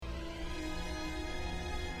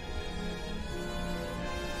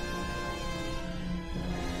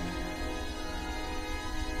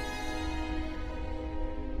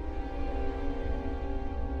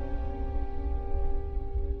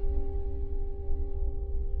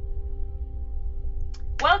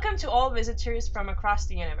Welcome to all visitors from across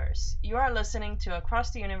the universe. You are listening to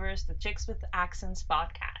Across the Universe, the Chicks with Accents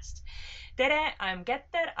podcast. Tere, I'm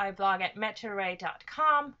Getter. I blog at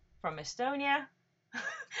meteorite.com from Estonia.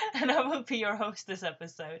 And I will be your host this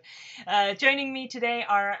episode. Joining me today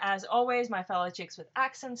are, as always, my fellow chicks with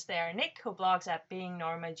accents. They are Nick, who blogs at Being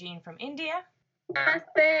Norma Jean from India.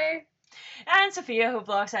 Namaste. And Sophia, who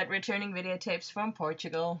blogs at Returning Videotapes from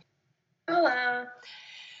Portugal. Hola.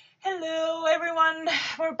 Hello, everyone.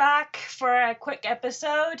 We're back for a quick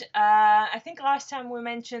episode. I think last time we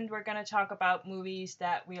mentioned we're going to talk about movies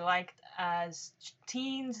that we liked as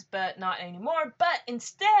teens, but not anymore. But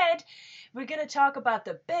instead, we're going to talk about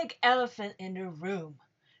the big elephant in the room,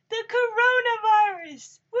 the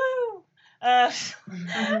coronavirus. Woo! I'm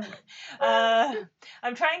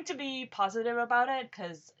trying to be positive about it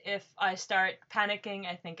because if I start panicking,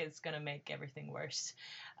 I think it's going to make everything worse.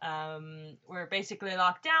 We're basically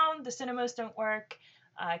locked down. The cinemas don't work.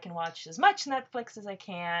 I can watch as much Netflix as I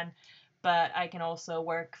can, but I can also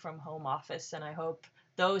work from home office, and I hope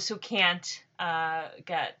those who can't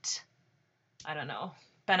get, I don't know,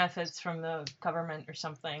 benefits from the government or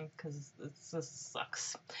something, because this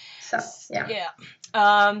sucks. Yeah.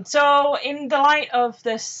 So in the light of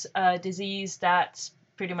this disease that's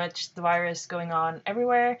pretty much the virus going on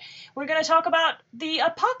everywhere, we're going to talk about the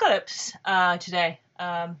apocalypse today.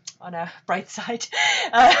 On a bright side,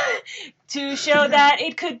 to show that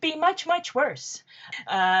it could be much, much worse.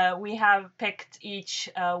 We have picked each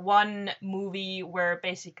one movie where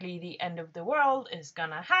basically the end of the world is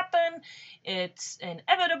gonna happen. It's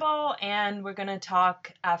inevitable, and we're gonna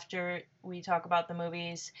talk after we talk about the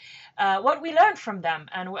movies, what we learned from them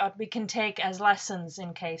and what we can take as lessons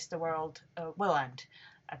in case the world will end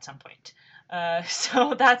at some point.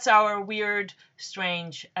 So that's our weird,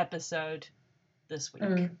 strange episode this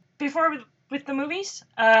week. Before with the movies,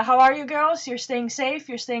 how are you girls? You're staying safe,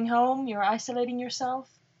 you're staying home, you're isolating yourself?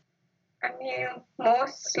 I mean,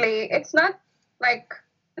 mostly. It's not like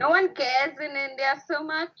no one cares in India so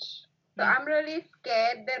much. So I'm really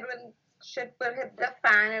scared that when shit will hit the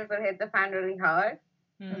fan, it will hit the fan really hard.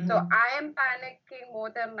 So I am panicking more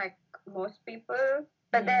than like most people.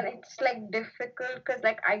 But then it's like difficult because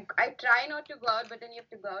like I try not to go out, but then you have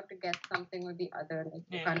to go out to get something or the other. Like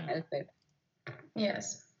you can't help it.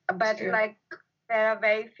 Yes. But like there are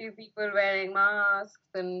very few people wearing masks,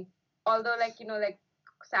 and although like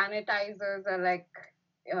sanitizers are like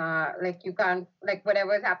you can't, like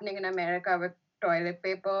whatever is happening in America with toilet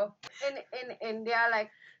paper in India,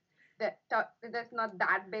 like there's not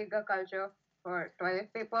that big a culture for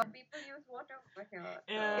toilet paper. People use water over here.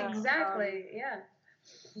 Yeah. Exactly.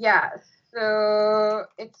 Yeah. So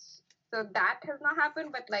that has not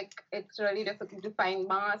happened, but like it's really difficult to find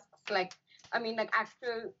masks. Like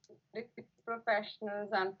actual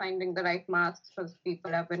professionals and finding the right masks because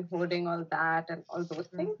people have been hoarding all that and all those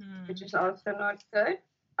things, which is also not good.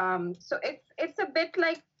 So it's a bit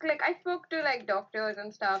like I spoke to like doctors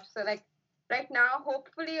and stuff. So like right now,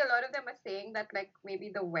 hopefully a lot of them are saying that like maybe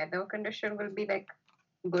the weather condition will be like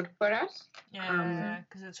good for us. Yeah,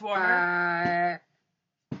 because it's warmer.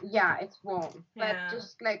 Yeah, it's warm, but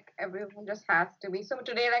just like everyone just has to be. So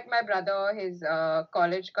today, like my brother, his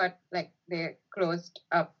college got like they closed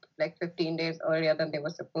up like 15 days earlier than they were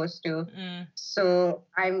supposed to. So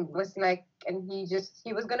I was like, and he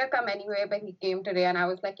was gonna come anyway, but he came today, and I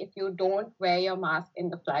was like, if you don't wear your mask in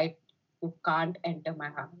the flight, you can't enter my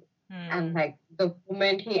house. And like the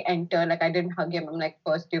moment he entered, like I didn't hug him. I'm like,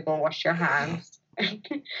 first you go wash your hands, and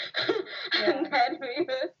then we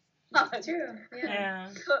will. That's true. Yeah.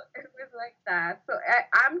 So it was like that. So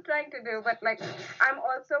I'm trying to do, but like I'm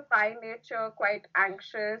also by nature quite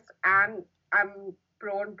anxious, and I'm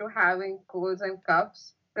prone to having colds and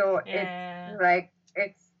coughs. So it's like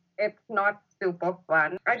it's not super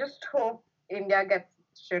fun. I just hope India gets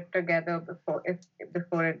shit together before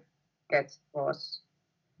it gets worse.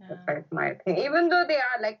 That's my thing. Even though they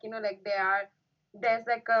are like there's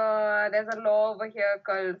a law over here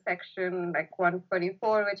called section like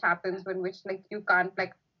 144, which happens when like you can't,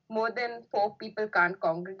 like more than 4 people can't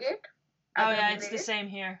congregate. Oh yeah, it's the same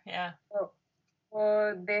here. Yeah.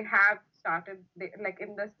 So they have started, like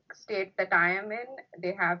in the state that I am in,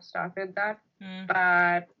 they have started that.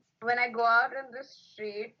 But when I go out in the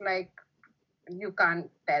street, like you can't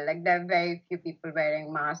tell. Like there are very few people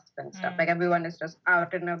wearing masks and stuff. Like everyone is just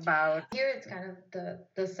out and about. Here it's kind of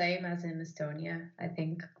the same as in Estonia, I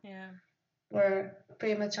think. Yeah. We're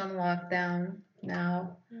pretty much on lockdown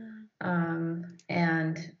now.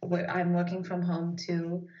 And I'm working from home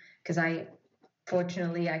too, because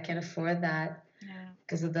fortunately I can afford that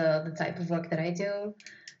because of the type of work that I do.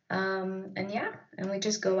 And we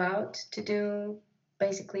just go out to do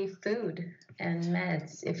basically food and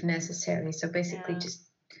meds if necessary. So basically just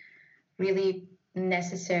really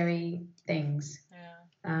necessary things.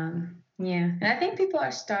 And I think people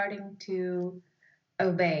are starting to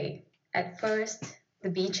obey. At first, the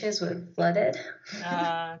beaches were flooded.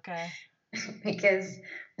 Okay. Because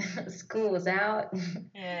school was out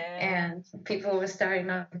and people were starting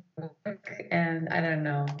not to work, and I don't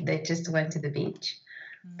know, they just went to the beach.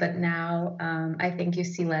 But now I think you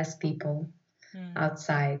see less people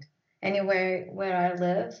outside. Anywhere where I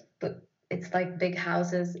live, but it's like big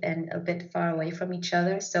houses and a bit far away from each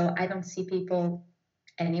other, so I don't see people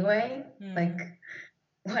anyway, like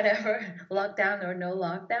whatever, lockdown or no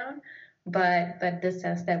lockdown. But the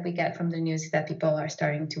sense that we get from the news is that people are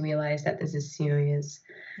starting to realize that this is serious,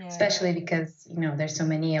 especially because there's so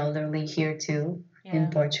many elderly here too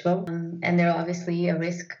in Portugal, and they're obviously a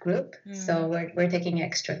risk group. So we're taking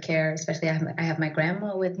extra care. Especially I have my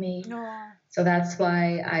grandma with me, so that's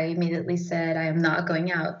why I immediately said I am not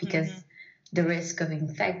going out because the risk of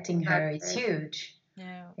infecting her is huge.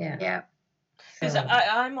 Yeah. Because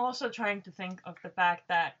I'm also trying to think of the fact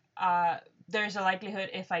that there's a likelihood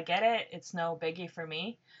if I get it, it's no biggie for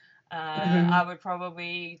me. I would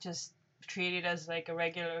probably just treat it as like a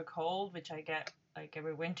regular cold, which I get like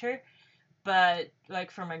every winter. But like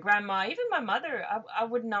for my grandma, even my mother, I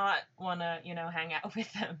would not want to, hang out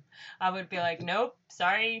with them. I would be like, nope,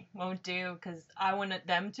 sorry, won't do, because I wanted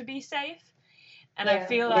them to be safe. And I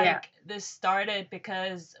feel like this started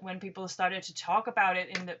because when people started to talk about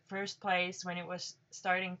it in the first place, when it was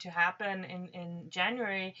starting to happen in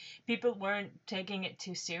January, people weren't taking it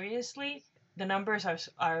too seriously. The numbers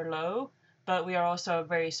are low, but we are also a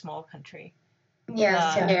very small country.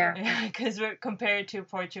 Because we're compared to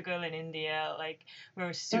Portugal and India, like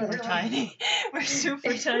we're super tiny. We're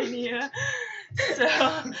super tiny.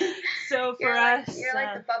 So for us, you're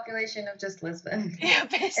like the population of just Lisbon. Yeah,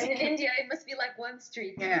 basically. And in India, it must be like one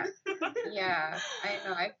street. Yeah, I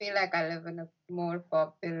know. I feel like I live in a more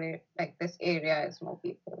populated, like this area is more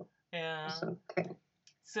people. Yeah. Or something.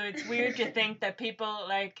 So it's weird to think that people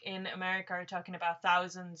like in America are talking about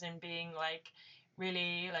thousands and being like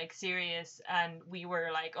really like serious, and we were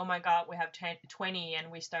like, oh my god, we have 20,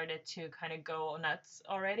 and we started to kind of go nuts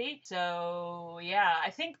already. So yeah,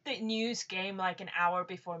 I think the news came like an hour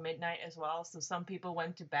before midnight as well, so some people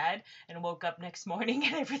went to bed and woke up next morning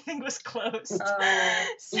and everything was closed.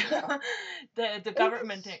 So the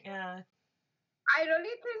government I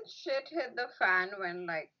really think shit hit the fan when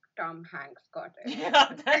like Tom Hanks got it. Yeah,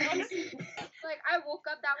 that was like I woke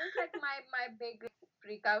up, that was like my big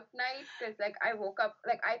freak out night, because like I woke up,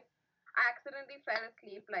 like I accidentally fell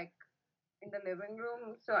asleep like in the living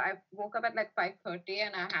room, so I woke up at like 5:30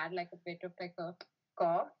 and I had like a bit of like a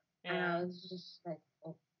cough, and I was just like,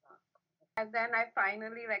 oh fuck. And then I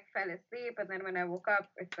finally like fell asleep, and then when I woke up,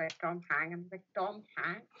 it's like Tom Hanks. I'm like, Tom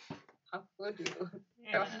Hanks, how could you?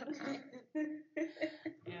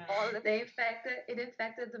 It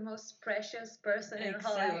infected the most precious person in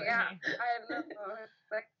Hollywood. Yeah, I don't know.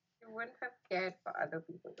 It's like you wouldn't have cared for other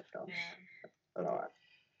people to talk a lot.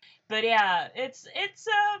 But yeah, it's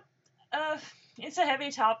a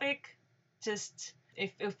heavy topic. Just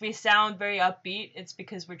if we sound very upbeat, it's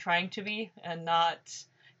because we're trying to be and not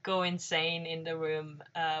go insane in the room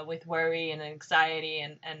with worry and anxiety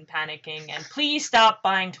and panicking. And please stop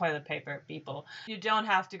buying toilet paper, people. You don't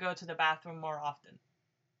have to go to the bathroom more often.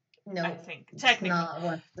 No, I think technically not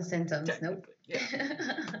one of the symptoms. Nope. Yeah.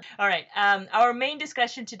 All right. Our main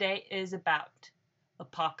discussion today is about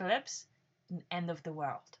apocalypse and end of the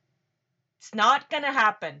world. It's not gonna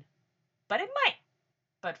happen, but it might.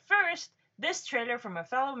 But first, this trailer from a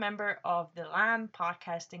fellow member of the Lamb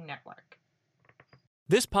Podcasting Network.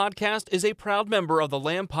 This podcast is a proud member of the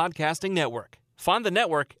Lamb Podcasting Network. Find the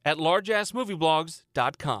network at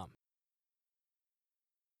largeassmovieblogs.com.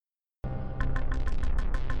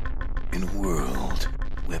 In a world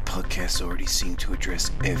where podcasts already seem to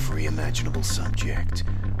address every imaginable subject,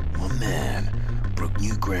 one man broke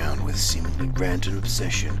new ground with a seemingly random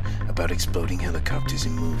obsession about exploding helicopters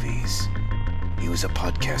in movies. He was a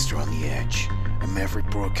podcaster on the edge, a maverick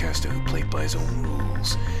broadcaster who played by his own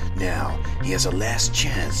rules. Now, he has a last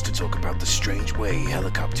chance to talk about the strange way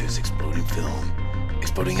helicopters explode in film.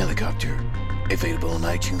 Exploding Helicopter, available on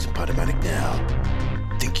iTunes and Podomatic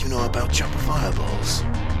now. Think you know about chopper fireballs?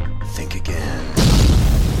 Think again.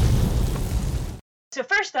 So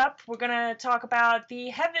first up, we're gonna talk about the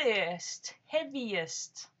heaviest,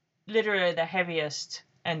 literally the heaviest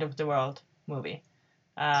end of the world movie,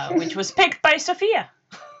 which was picked by Sophia.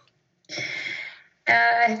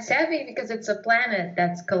 It's heavy because it's a planet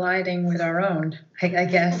that's colliding with our own. I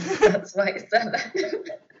guess that's why I said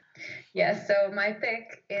that. Yeah, so my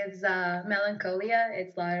pick is Melancholia.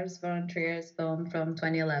 It's Lars von Trier's film from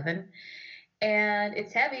 2011. And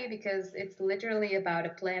it's heavy because it's literally about a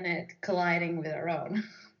planet colliding with our own,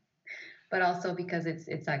 but also because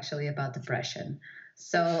it's actually about depression.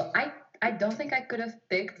 So I don't think I could have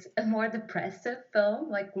picked a more depressive film,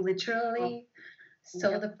 like literally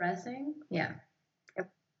so depressing. Yeah.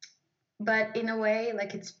 But in a way,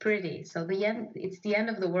 like it's pretty. So it's the end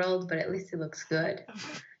of the world, but at least it looks good.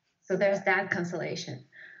 So there's that consolation.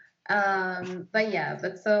 But yeah,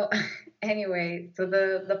 but so anyway, so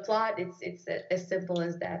the plot it's as simple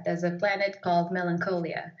as that. There's a planet called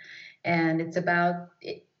Melancholia, and it's about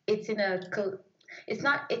it's in a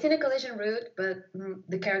it's in a collision route, but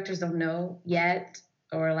the characters don't know yet,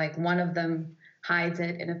 or like one of them hides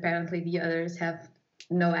it, and apparently the others have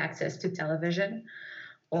no access to television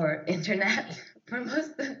or internet for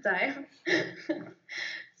most of the time.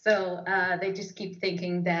 So they just keep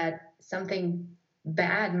thinking that something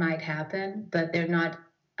bad might happen, but they're not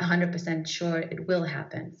 100% sure it will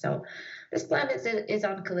happen. So this planet is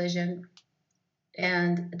on collision,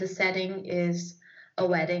 and the setting is a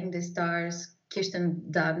wedding. This stars Kirsten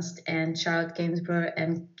Dunst and Charlotte Gainsbourg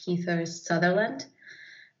and Kiefer Sutherland,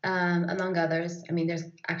 among others. I mean, there's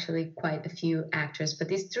actually quite a few actors, but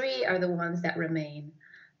these three are the ones that remain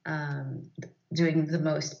doing the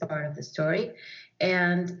most part of the story.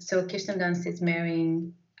 And so Kirsten Dunst is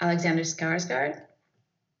marrying Alexander Skarsgård,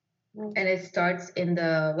 and it starts in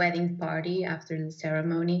the wedding party after the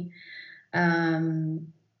ceremony, and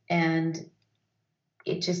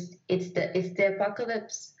it's the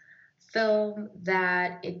apocalypse film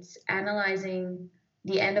that it's analyzing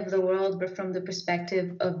the end of the world, but from the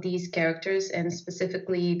perspective of these characters, and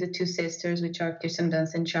specifically the two sisters, which are Kirsten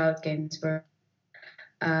Dunst and Charlotte Gainsbourg,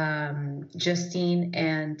 Justine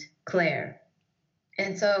and Claire.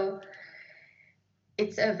 And so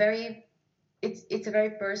it's a very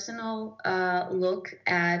personal look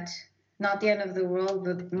at not the end of the world,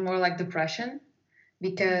 but more like depression,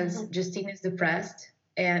 because Justine is depressed,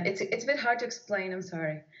 and it's a bit hard to explain. I'm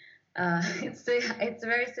sorry. It's a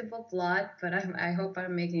very simple plot, but I hope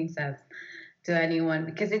I'm making sense to anyone,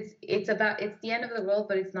 because it's the end of the world,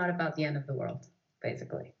 but it's not about the end of the world,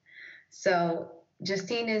 basically. So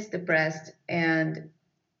Justine is depressed, and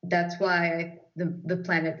that's why the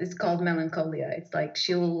planet is called Melancholia. It's like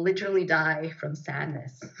she will literally die from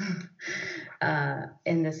sadness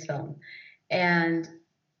in this film. And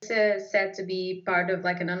this is said to be part of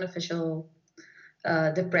like an unofficial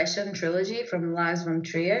depression trilogy from Lars von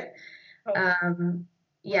Trier.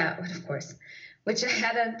 Yeah, of course. Which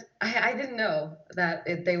I didn't know that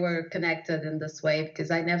they were connected in this way, because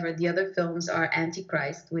the other films are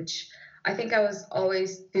Antichrist, which I think I was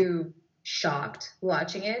always too shocked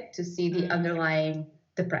watching it to see the underlying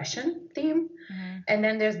depression theme. And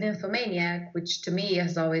then there's Nymphomaniac, which to me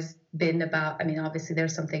has always been about, I mean, obviously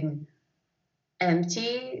there's something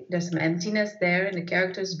empty, there's some emptiness there in the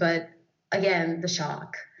characters, but again, the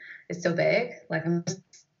shock is so big. Like, I'm just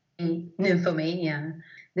saying Nymphomania.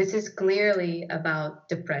 This is clearly about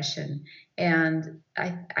depression. And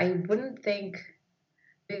I wouldn't think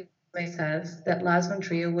it makes sense that Lars von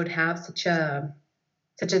Trier would have such a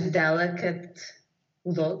delicate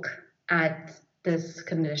look at this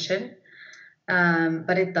condition,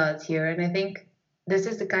 but it does here. And I think this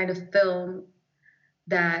is the kind of film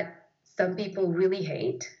that some people really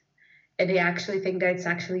hate, and they actually think that it's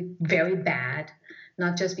actually very bad,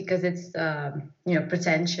 not just because it's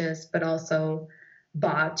pretentious, but also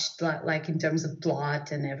botched, like in terms of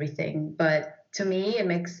plot and everything. But to me, it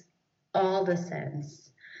makes all the sense.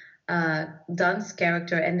 Dunst's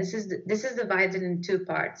character, and this is divided in two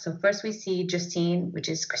parts. So first we see Justine, which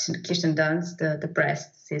is Kirsten Dunst, the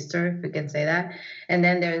depressed sister, if we can say that, and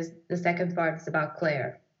then there's the second part. It's about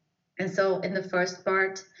Claire. And so in the first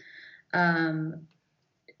part,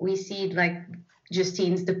 we see like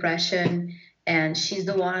Justine's depression, and she's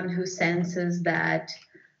the one who senses that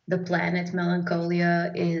the planet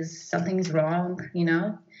Melancholia is something's wrong,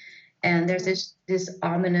 and there's this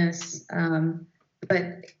ominous,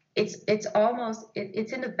 but it's almost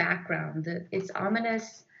it's in the background. It's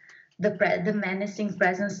ominous, the menacing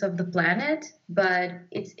presence of the planet, but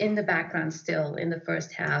it's in the background still in the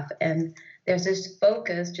first half. And there's this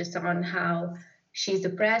focus just on how she's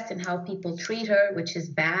depressed and how people treat her, which is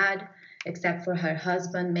bad, except for her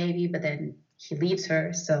husband maybe, but then he leaves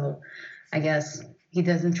her, so I guess he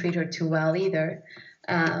doesn't treat her too well either.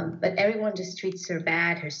 But everyone just treats her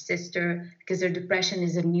bad, her sister, because her depression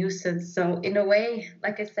is a nuisance. So in a way,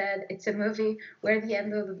 like I said, it's a movie where the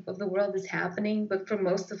end of the world is happening, but for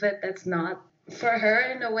most of it, that's not. For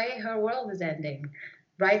her, in a way, her world is ending.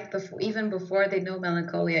 even before they know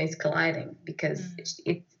Melancholia is colliding, because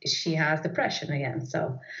she has depression again.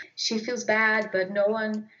 So she feels bad, but no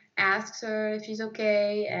one asks her if she's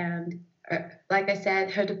okay. And like I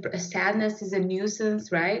said, her sadness is a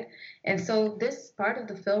nuisance, right? And so this part of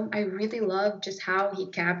the film, I really love just how he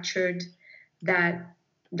captured that,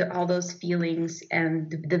 all those feelings and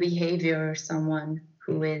the behavior of someone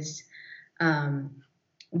who is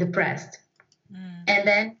depressed. And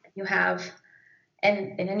then you have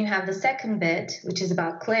the second bit, which is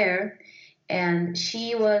about Claire, and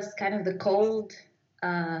she was kind of the cold,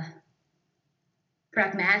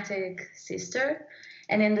 pragmatic sister.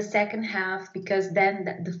 And in the second half, because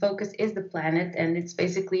then the focus is the planet, and it's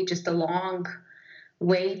basically just a long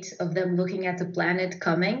wait of them looking at the planet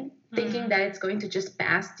coming, thinking that it's going to just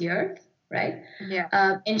pass the Earth, right?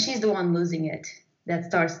 Yeah. And she's the one losing it, that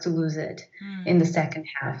starts to lose it in the second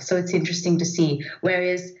half. So it's interesting to see.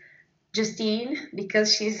 Whereas Justine,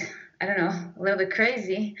 because she's, I don't know, a little bit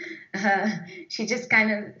crazy, she just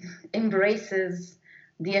kind of embraces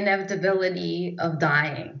the inevitability of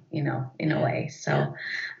dying, in a way. So,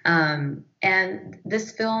 and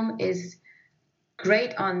this film is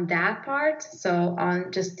great on that part. So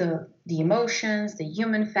on just the emotions, the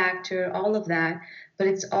human factor, all of that. But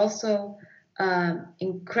it's also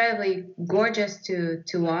incredibly gorgeous to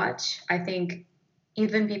watch. I think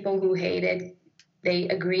even people who hate it, they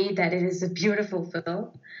agree that it is a beautiful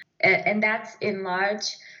film. And that's in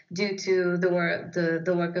large due to the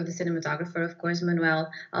work of the cinematographer, of course,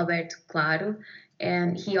 Manuel Alberto Claro.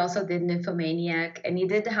 And he also did Nymphomaniac, and he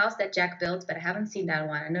did The House That Jack Built, but I haven't seen that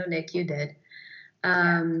one. I know, Nick, you did.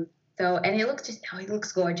 So, and he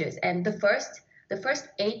looks gorgeous. And the first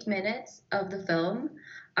 8 minutes of the film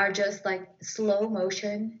are just like slow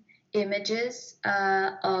motion images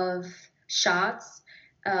of shots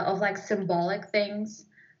of like symbolic things,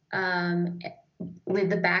 with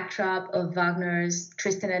the backdrop of Wagner's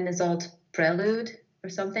Tristan and Isolde prelude or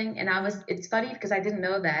something. And it's funny because I didn't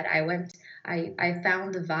know that. I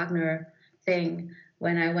found the Wagner thing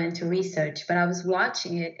when I went to research, but I was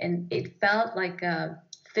watching it and it felt like a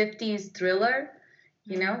 50s thriller.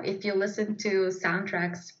 If you listen to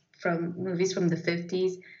soundtracks from movies from the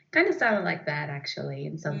 50s, kind of sounded like that actually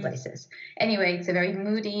in some places. Anyway, it's a very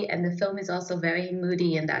moody, and the film is also very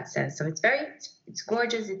moody in that sense. So it's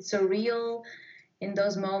gorgeous, it's surreal in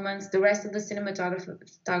those moments. The rest of the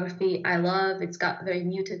cinematography I love. It's got very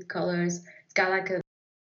muted colors. It's got like a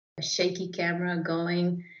shaky camera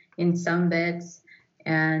going in some bits,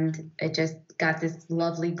 and it just got this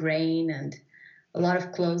lovely grain and a lot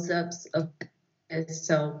of close-ups of it.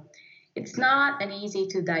 So it's not an easy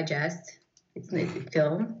to digest. It's a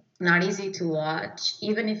film, not easy to watch.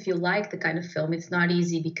 Even if you like the kind of film, it's not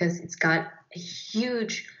easy because it's got a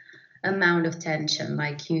huge amount of tension.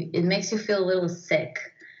 It makes you feel a little sick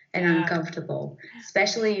and uncomfortable,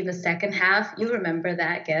 especially in the second half. You remember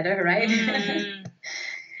that, Geta, right?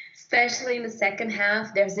 Especially in the second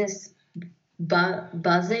half, there's this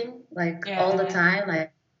buzzing all the time,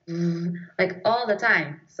 like all the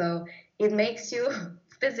time. So it makes you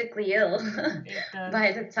physically ill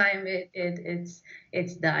by the time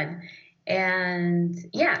it's done. And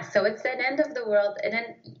so it's an end of the world, and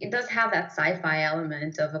then it does have that sci-fi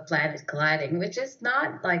element of a planet colliding, which is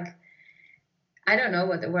not like, I don't know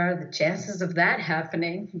what are the chances of that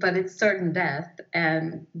happening, but it's certain death.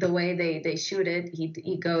 And the way they shoot it,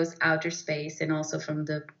 he goes outer space and also from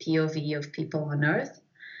the POV of people on Earth,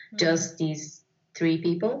 just these three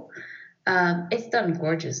people. It's done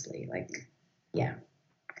gorgeously,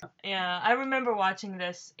 Yeah, I remember watching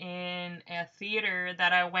this in a theater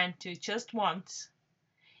that I went to just once.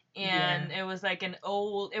 And it was like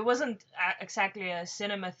it wasn't exactly a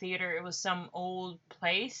cinema theater, it was some old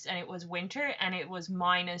place, and it was winter, and it was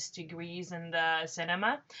 -degrees in the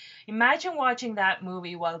cinema. Imagine watching that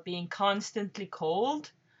movie while being constantly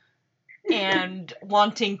cold and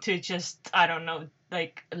wanting to just, I don't know,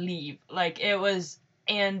 leave. It was,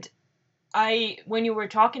 and when you were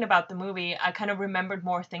talking about the movie, I kind of remembered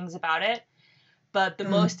more things about it, but the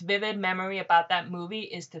most vivid memory about that movie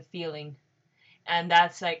is the feeling. And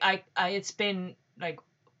that's it's been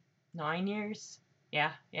 9 years.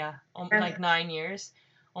 Yeah. 9 years,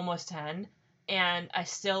 almost 10. And I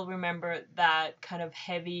still remember that kind of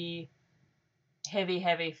heavy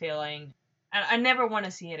feeling. And I never want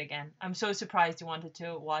to see it again. I'm so surprised you wanted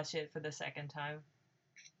to watch it for the second time.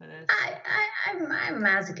 For this. I'm a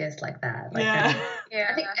masochist like that.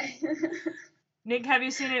 Nick, have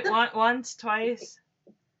you seen it once, twice?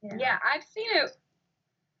 Yeah, I've seen it.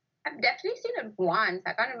 I've definitely seen it once.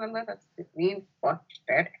 I can't remember if I've rewatched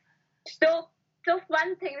it. So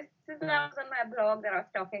one thing, this is when I was on my blog that I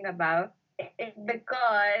was talking about,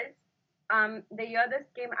 because the year this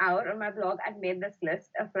came out on my blog, I made this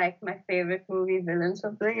list of like my favorite movie villains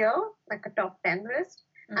of the year, like a top 10 list.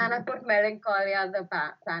 And I put Melancholia the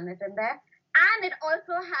Planet in there. And it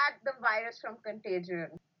also had the virus from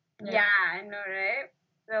Contagion. Yeah, I know, right?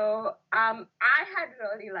 So I had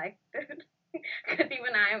really liked it. Because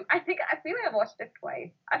even I feel like I watched it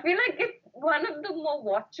twice. I feel like it's one of the more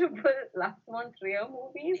watchable Lars von Trier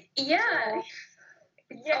movies. Yeah. So,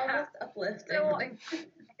 it's almost uplifting. So,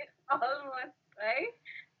 it's almost, right?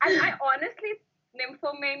 And I honestly,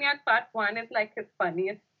 Nymphomaniac Part 1 is like his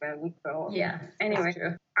funniest film. So yeah. Anyway,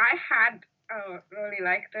 I had really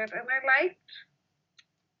liked it, and I liked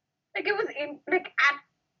like it was in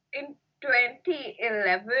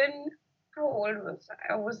 2011. How old was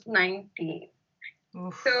I? I was 19.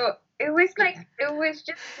 Oof. So it was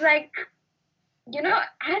just like, you know,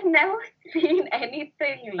 I had never seen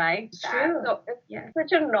anything like that. True. So it's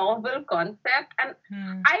such a novel concept. And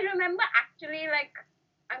I remember actually, like,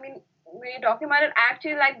 I mean, when you're talking about it, I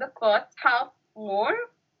actually like the first half more.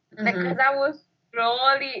 Because I was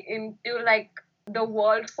really into, like, the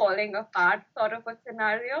world falling apart sort of a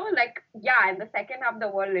scenario. Like, yeah, in the second half, the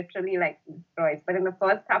world literally, like, destroys. But in the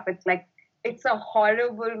first half, it's like, it's a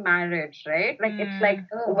horrible marriage, right? Like, it's like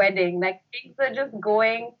a wedding. Like, things are just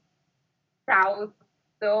going south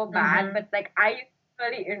so bad. But, like, I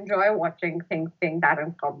really enjoy watching things being that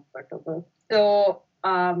uncomfortable. So,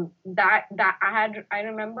 I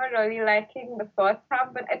remember really liking the first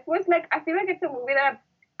half. But it was, like, I feel like it's a movie that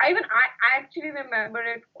I actually remember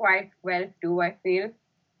it quite well too.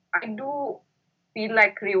 I do feel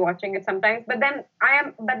like rewatching it sometimes, but then I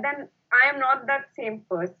am not that same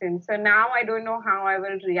person. So now I don't know how I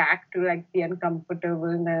will react to like the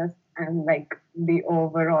uncomfortableness and like the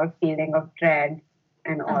overall feeling of dread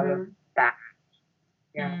and all of that.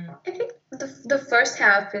 Yeah. I think the first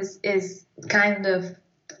half is kind of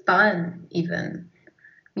fun even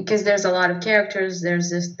because there's a lot of characters. There's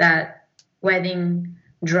just that wedding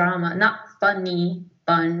drama, not fun,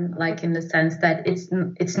 like in the sense that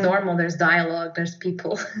it's normal. There's dialogue, there's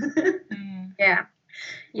people. Yeah,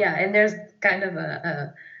 and there's kind of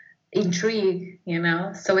a intrigue, you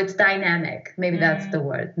know. So it's dynamic. Maybe that's the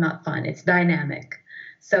word, not fun. It's dynamic.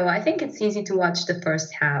 So I think it's easy to watch the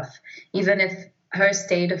first half, even if her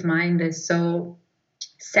state of mind is so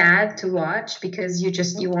sad to watch because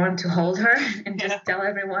you want to hold her and just tell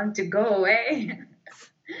everyone to go away.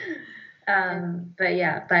 But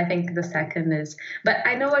I think the second is. But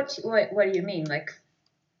I know what you mean. Like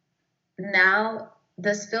now,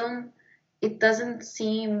 this film, it doesn't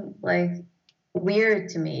seem like weird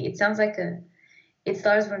to me. It sounds like it's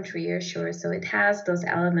Lars von Trier, sure. So it has those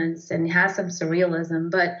elements and it has some surrealism,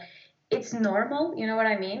 but it's normal. You know what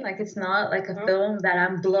I mean? Like it's not like a film that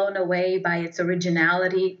I'm blown away by its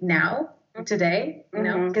originality now, today. You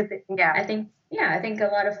know? Because I think a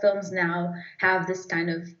lot of films now have this kind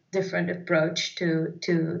of different approach to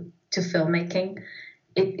filmmaking.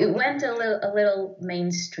 It went a little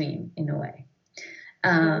mainstream in a way.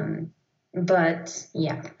 But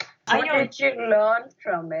yeah. What did you learn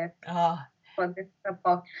from it for this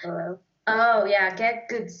apocalypse? Oh yeah, get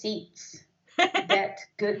good seats. Get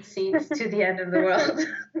good seats to the end of the world.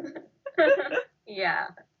 Yeah.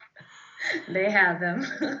 They have them.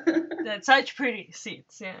 That's such pretty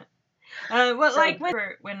seats, yeah. Well, so, like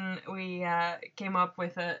when we came up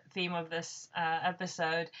with a theme of this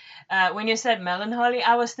episode, when you said melancholy,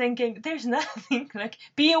 I was thinking there's nothing like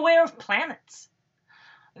be aware of planets.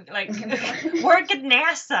 Like work at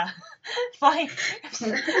NASA. Fine.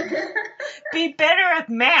 Be better at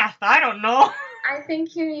math. I don't know. I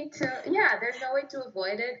think you need to. Yeah, there's no way to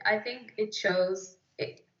avoid it. I think it shows.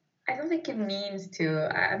 I don't think it means to.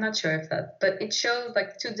 I'm not sure if that, but it shows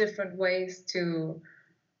like two different ways to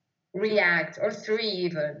react, or three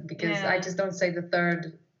even, because I just don't say the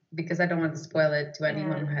third because I don't want to spoil it to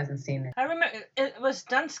anyone who hasn't seen it. I remember it was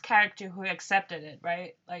Dunn's character who accepted it,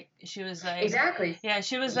 right? Like she was like exactly. Yeah,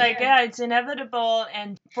 she was like, yeah, it's inevitable,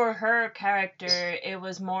 and for her character, it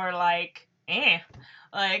was more like,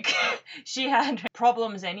 like she had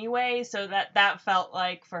problems anyway, so that felt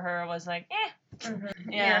like for her was like,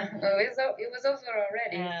 Yeah. Oh, it was over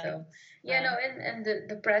already. Yeah. So and the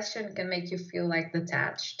depression can make you feel like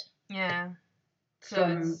detached. Yeah. So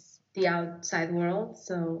from the outside world.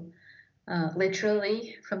 So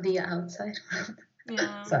literally from the outside world.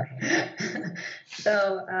 Yeah. Sorry.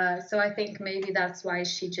 So I think maybe that's why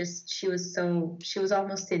she was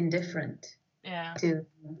almost indifferent. Yeah. To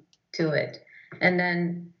it. And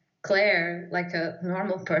then Claire, like a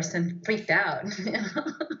normal person, freaked out. You know?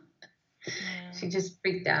 She just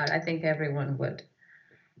freaked out. I think everyone would.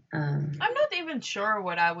 I'm not even sure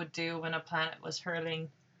what I would do when a planet was hurling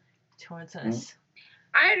towards us.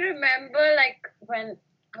 I remember, like, when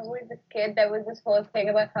I was a kid, there was this whole thing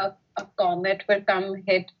about how a comet would come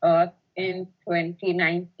hit Earth in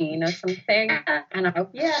 2019 or something. And I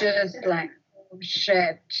was just like, oh,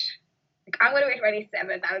 shit. Like, I'm going to be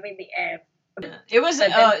 27. That would be the end. It was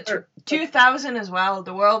 2000 as well.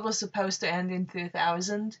 The world was supposed to end in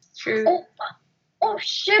 2000. True. Oh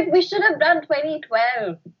shit, we should have done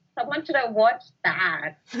 2012. Someone should have watched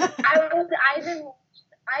that. I didn't watch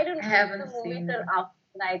the movie till after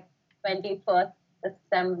like 21st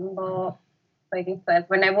December 21st.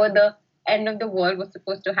 Whenever the end of the world was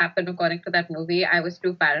supposed to happen according to that movie, I was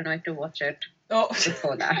too paranoid to watch it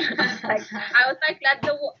before that. Like, I was like, let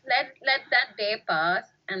that day pass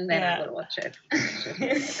and then I will watch it.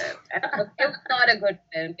 It was not a good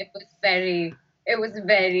film. It was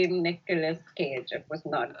very Nicolas Cage. It was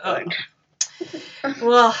not good.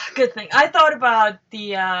 Well, good thing. I thought about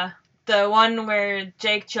the one where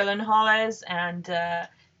Jake Gyllenhaal is and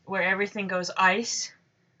where everything goes ice.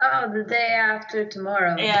 Oh, The Day After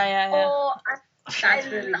Tomorrow. Yeah. Oh, I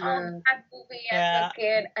loved that movie as a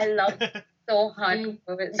kid. I loved it so hard.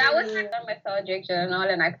 That was the time I saw Jake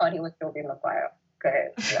Gyllenhaal and I thought he was Tobey Maguire.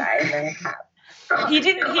 Because I didn't have. He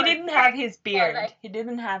didn't have his beard. He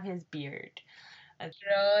didn't have his beard.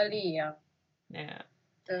 Really young. Yeah.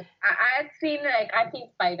 So I've seen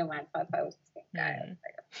Spider-Man since I was a guy.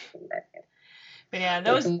 But yeah,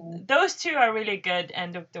 those two are really good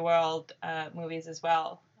end of the world movies as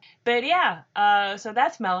well. But yeah, so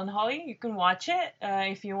that's Melancholy. You can watch it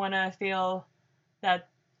if you want to feel that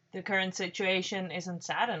the current situation isn't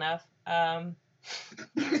sad enough.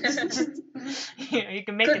 You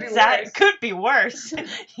can make it sad. It could be worse.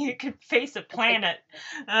 You could face a planet.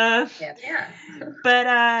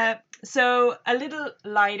 But so a little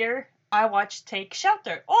lighter, I watched Take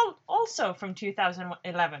Shelter, also from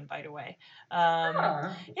 2011, by the way.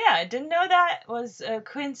 Yeah, I didn't know that was a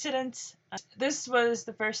coincidence. This was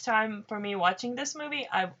the first time for me watching this movie.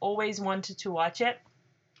 I've always wanted to watch it,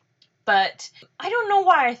 but I don't know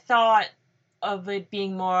why I thought of it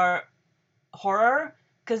being more horror,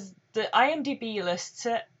 because the IMDb lists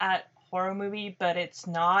it at horror movie, but it's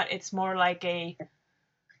not. It's more like a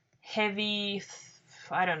heavy,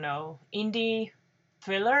 I don't know, indie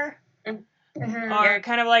thriller. Or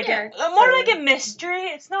kind of like more like a mystery.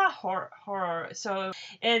 It's not horror. So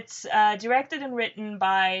it's directed and written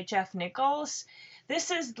by Jeff Nichols.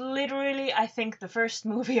 This is literally, I think, the first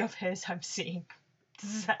movie of his I'm seeing.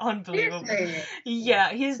 This is unbelievable.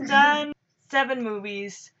 Yeah, he's done 7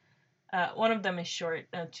 movies. One of them is short.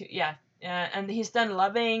 2, and he's done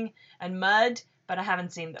Loving and Mud, but I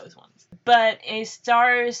haven't seen those ones. But it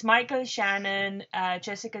stars Michael Shannon,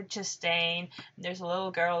 Jessica Chastain. There's a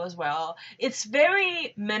little girl as well. It's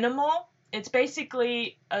very minimal. It's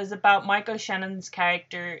basically about Michael Shannon's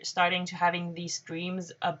character starting to having these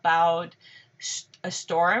dreams about a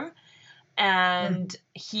storm, and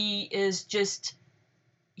he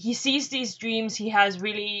sees these dreams. He has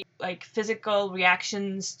really like physical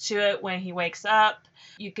reactions to it when he wakes up.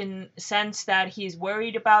 You can sense that he's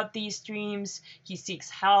worried about these dreams. He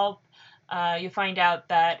seeks help. You find out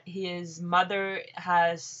that his mother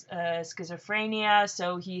has schizophrenia,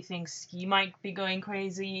 so he thinks he might be going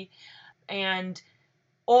crazy. And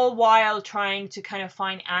all while trying to kind of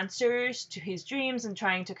find answers to his dreams and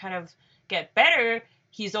trying to kind of get better,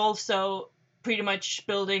 he's also pretty much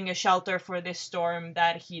building a shelter for this storm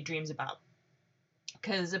that he dreams about.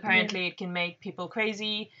 Because apparently it can make people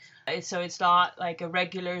crazy. So it's not like a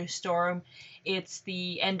regular storm. It's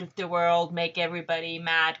the end of the world, make everybody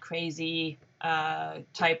mad, crazy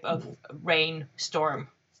type of rain storm.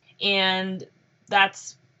 And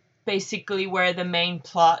that's basically where the main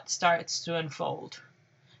plot starts to unfold.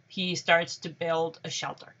 He starts to build a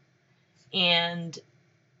shelter. And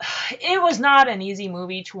it was not an easy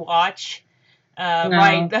movie to watch.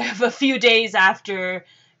 Right, a few days after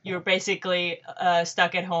you're basically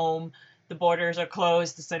stuck at home, the borders are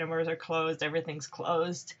closed, the cinemas are closed, everything's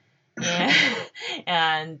closed,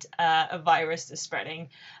 and a virus is spreading.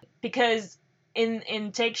 Because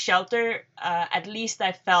in Take Shelter, at least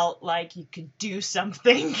I felt like you could do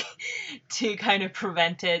something to kind of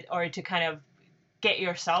prevent it or to kind of get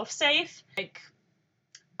yourself safe. Like,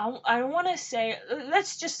 I don't want to say,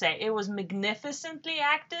 let's just say it was magnificently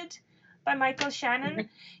acted by Michael Shannon,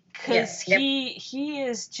 because he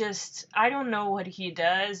is just, I don't know what he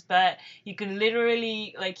does, but you can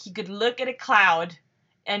literally, like, he could look at a cloud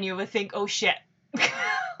and you would think, oh shit.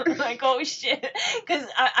 Like, oh shit. Because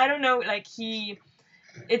I don't know, like,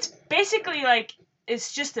 it's basically like,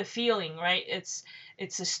 it's just a feeling, right?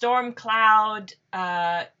 It's a storm cloud,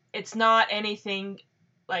 it's not anything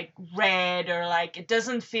like red or like it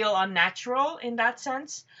doesn't feel unnatural in that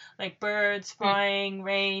sense. Like birds flying,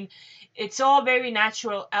 rain, it's all very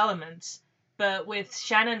natural elements. But with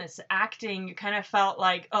Shannon's acting, you kind of felt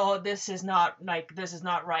like, oh, this is not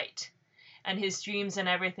right. And his dreams and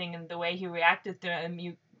everything and the way he reacted to him,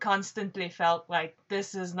 you constantly felt like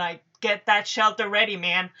this is like, get that shelter ready,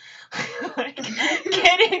 man. Like,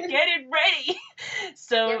 get it ready.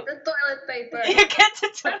 So get the toilet paper. Get the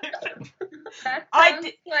toilet paper.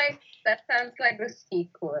 That sounds like the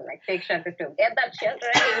sequel, like Take Shelter 2. Get that shelter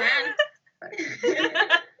ready, man.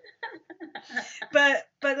 But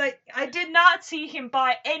like I did not see him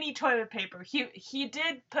buy any toilet paper. He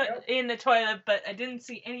did put in the toilet, but I didn't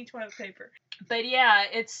see any toilet paper. But yeah,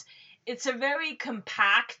 it's a very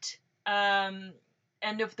compact end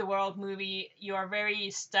of the world movie. You are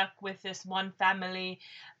very stuck with this one family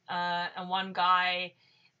and one guy.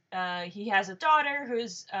 He has a daughter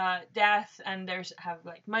who's deaf, and have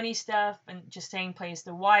like money stuff, and Chastain plays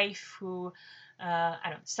the wife who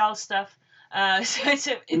sells stuff. So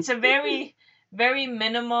it's a very, very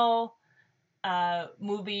minimal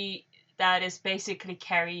movie that is basically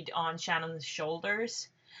carried on Shannon's shoulders.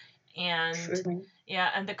 And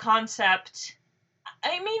and the concept,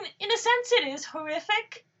 I mean, in a sense it is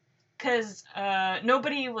horrific, because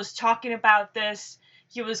nobody was talking about this.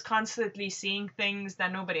 He was constantly seeing things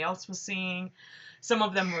that nobody else was seeing. Some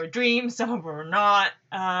of them were dreams, some of them were not.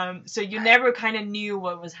 So you never kind of knew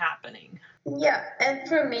what was happening. Yeah, and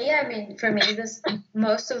for me, this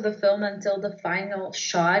most of the film until the final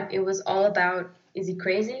shot, it was all about, is he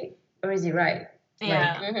crazy or is he right?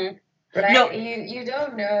 Yeah. Right? No. You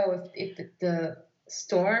don't know if the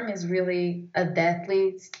storm is really a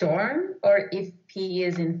deathly storm or if he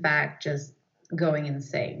is in fact just going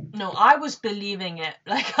insane. No, I was believing it.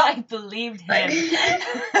 Like, I believed him.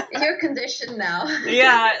 You're conditioned now.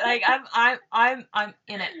 Yeah, like I'm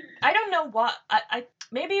in it. I don't know what I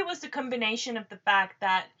maybe it was the combination of the fact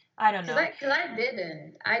that I don't know. Because I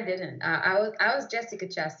didn't. I was Jessica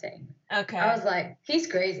Chastain. Okay. I was like, he's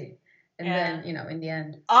crazy. And then, in the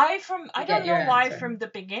end. I don't know why from the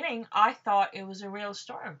beginning I thought it was a real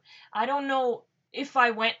storm. I don't know if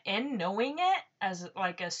I went in knowing it as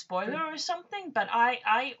like a spoiler or something, but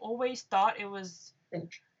I always thought it was a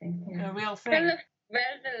real thing. Well,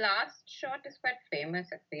 the last shot is quite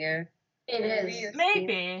famous at the end. It is.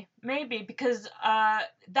 Maybe because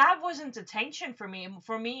that wasn't the tension for me.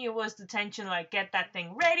 For me, it was the tension like, get that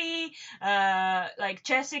thing ready. Like,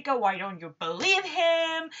 Jessica, why don't you believe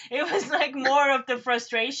him? It was like more of the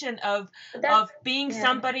frustration of being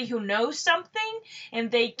somebody who knows something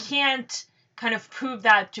and they can't kind of prove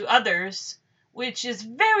that to others, which is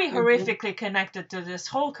very horrifically connected to this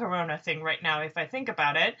whole corona thing right now, if I think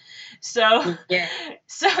about it. So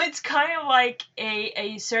it's kind of like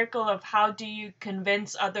a circle of how do you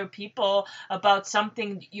convince other people about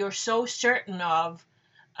something you're so certain of,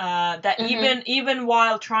 that even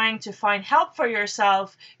while trying to find help for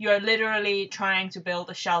yourself, you're literally trying to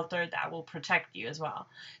build a shelter that will protect you as well.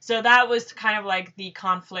 So that was kind of like the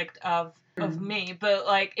conflict of me. But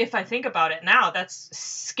like, if I think about it now, that's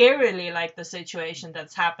scarily like the situation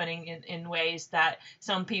that's happening in ways that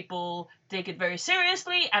some people take it very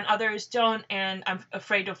seriously and others don't. And I'm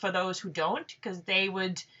afraid for those who don't, because they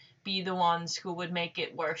would be the ones who would make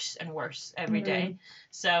it worse and worse every day.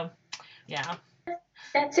 So, yeah.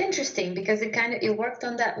 That's interesting because it worked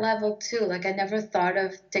on that level too. Like, I never thought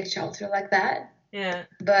of Take Shelter like that. Yeah.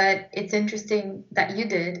 But it's interesting that you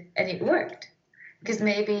did and it worked. Because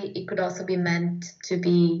maybe it could also be meant to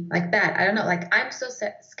be like that. I don't know. Like, I'm so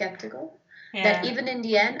skeptical that even in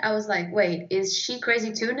the end, I was like, wait, is she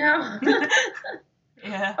crazy too now?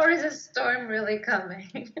 Yeah. Or is a storm really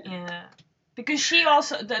coming? Yeah. Because she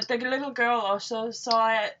also, the little girl also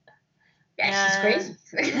saw it. Yeah, she's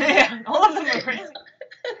crazy. Yeah, all of them are crazy.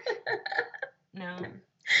 No,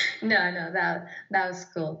 that was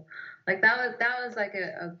cool. Like, that was like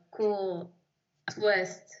a cool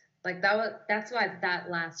twist. Like, that's why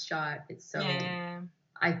that last shot is so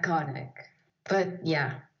iconic. But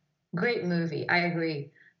yeah, great movie. I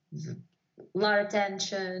agree. A lot of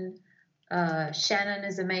tension. Shannon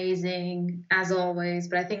is amazing as always,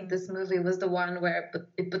 but I think this movie was the one where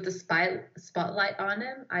it put the spotlight on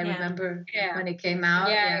him. I remember when it came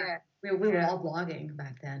out. Yeah. We were all vlogging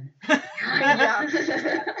back then.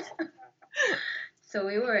 So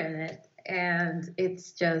we were in it, and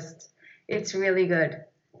it's really good.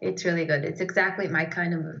 It's really good. It's exactly my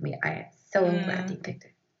kind of movie. I'm so glad you picked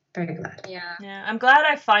it. Very glad. Yeah, I'm glad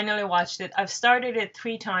I finally watched it. I've started it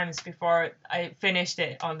 3 times before I finished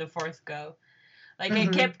it on the 4th go. Like, I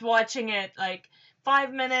kept watching it, like,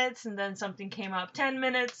 5 minutes, and then something came up 10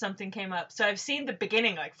 minutes, something came up. So I've seen the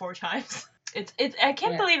beginning like 4 times. I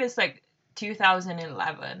can't believe it's like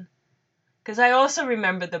 2011. Because I also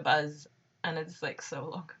remember the buzz, and it's like so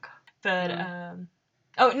long ago. But,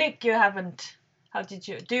 oh, Nick, you haven't.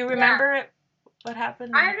 Do you remember it? What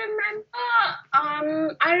happened? I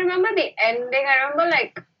remember the ending. I remember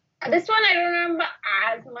like, this one I don't remember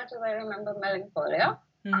as much as I remember Melancholia.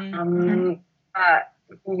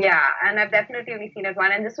 Yeah, and I've definitely only seen it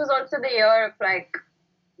one. And this was also the year of like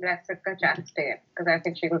Jessica Chastain, because I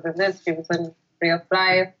think she was in this, she was in Ray of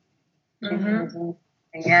Life, she was in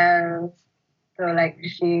something else. So like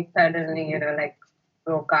she suddenly, like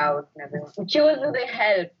broke out and everything. She was in The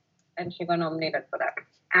Help, and she got nominated for that.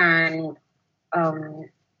 And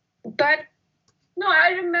but no, I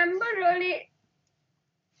remember really.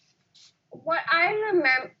 What I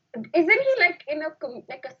remember, isn't he like in a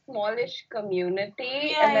smallish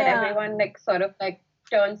community, and then everyone like sort of like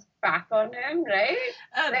turns back on him, right?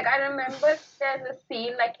 Like I remember there's a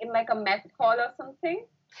scene like in like a mess hall or something.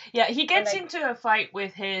 Yeah, he gets into a fight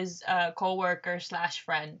with his co-worker /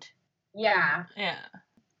 friend. Yeah. Yeah.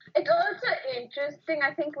 It's also interesting,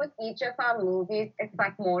 I think, with each of our movies, it's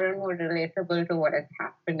like more and more relatable to what is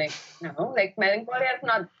happening now. Like Melancholia is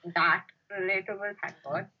not that relatable, thank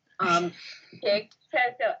God. Take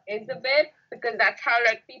Shelter is a bit, because that's how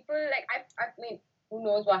like people like I mean, who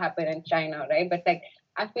knows what happened in China, right? But like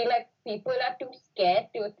I feel like people are too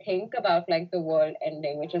scared to think about like the world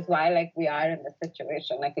ending, which is why like we are in this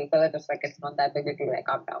situation. Like people are just like, it's not that big a deal, like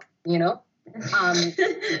calm down, I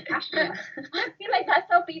feel like that's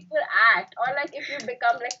how people act. Or like if you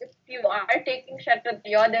become like, if you are taking shelter,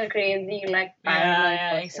 you're the crazy like paranoid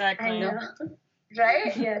person. Exactly. I know.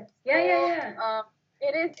 Right? Yes. Yeah.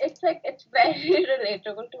 It's very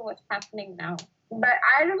relatable to what's happening now. But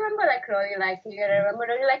I remember like really liking it. I remember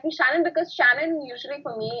really liking Shannon, because Shannon usually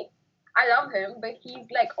for me, I love him, but he's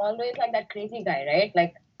like always like that crazy guy,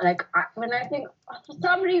 right? When I think, for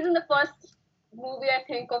some reason, the first movie I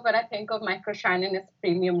think of when I think of Michael Shannon is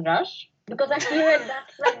Premium Rush, because I feel like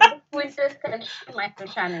that's like the quintessential Michael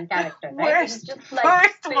Shannon character, right? He's just like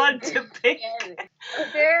first one to pick.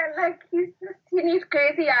 Okay, like he's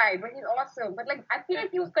crazy eyed, but he's awesome. But like I feel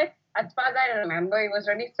like he was quite, as far as I remember, he was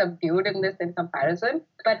really subdued in this in comparison.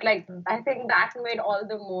 But like I think that made all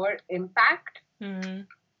the more impact.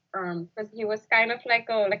 Because he was kind of like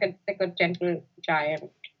a gentle giant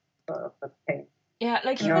sort of thing. Yeah,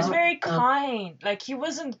 like he was very kind. Like he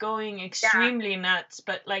wasn't going extremely nuts,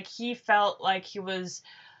 but like he felt like he was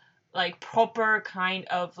like proper kind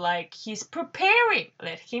of like he's preparing.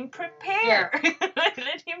 Let him prepare. Yeah.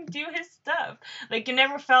 Let him do his stuff. Like you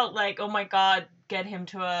never felt like, oh my God, get him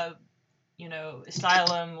to a,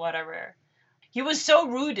 asylum, whatever. He was so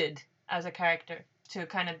rooted as a character to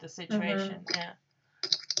kind of the situation. Yeah.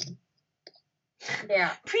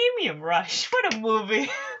 Yeah. Premium Rush. What a movie.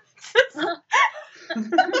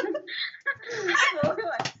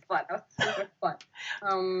 That was super fun.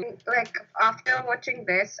 Like after watching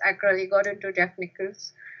this, I really got into Jeff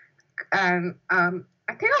Nichols. I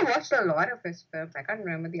think I watched a lot of his films. I can't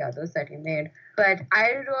remember the others that he made, but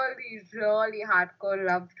I really, really hardcore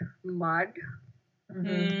loved Mud.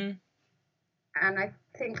 And I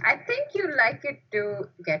think you like it too,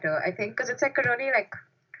 Ghetto. I think because it's like a really like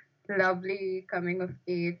lovely coming of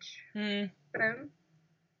age film.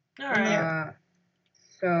 All right.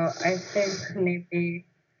 So I think maybe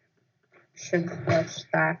should watch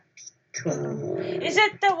that too. Is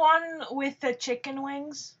it the one with the chicken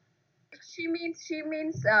wings? She means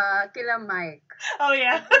Killer Mike. Oh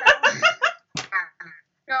yeah.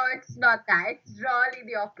 No, it's not that. It's really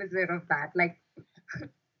the opposite of that. Like,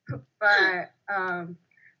 but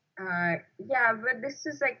yeah. But this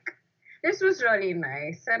was really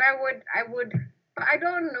nice, and I would. I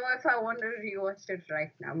don't know if I want to rewatch it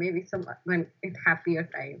right now. Maybe when in happier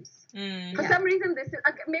times. For some reason, this is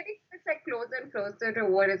maybe it's like closer and closer to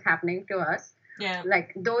what is happening to us. Yeah.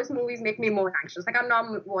 Like those movies make me more anxious. Like I'm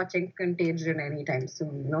not watching Contagion anytime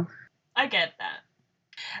soon. I get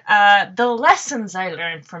that. The lessons I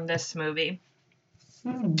learned from this movie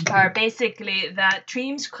are basically that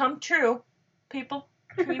dreams come true. People,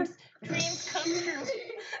 dreams come true.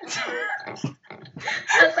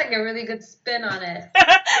 That's like a really good spin on it.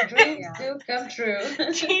 Dreams do come true.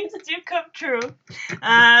 Dreams do come true.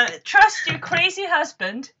 Trust your crazy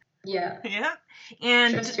husband. Yeah. Yeah.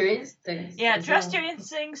 And trust your instincts. Yeah, trust your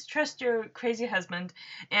instincts, trust your crazy husband,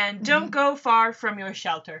 and don't go far from your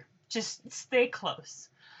shelter. Just stay close.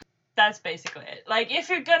 That's basically it. Like if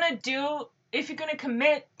you're gonna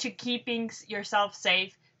commit to keeping yourself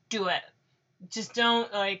safe, do it. Just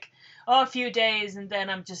don't like a few days and then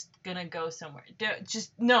I'm just gonna go somewhere.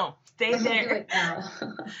 No, stay there. Do it now.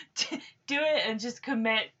 Do it and just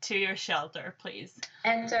commit to your shelter, please.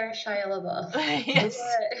 Enter Shia LaBeouf. Yes. Do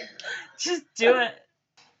it. Just do it.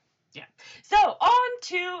 Yeah. So on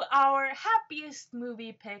to our happiest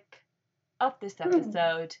movie pick of this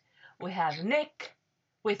episode. We have Nick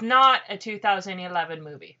with not a 2011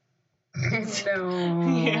 movie. No.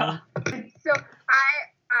 Yeah.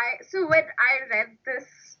 So when I read this,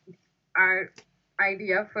 our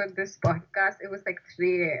idea for this podcast, it was like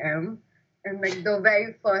 3 a.m. And like the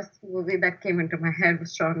very first movie that came into my head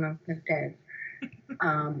was Shaun of the Dead.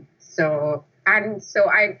 I've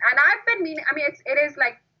been meaning. I mean, it is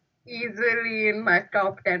like easily in my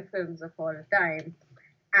top 10 films of all time.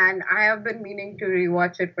 And I have been meaning to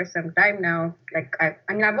rewatch it for some time now. Like,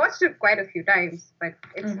 I've watched it quite a few times, but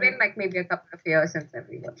it's been like maybe a couple of years since I've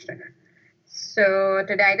rewatched it. So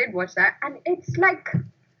today I did watch that, and it's like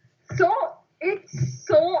it's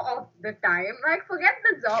so off the time. Like, forget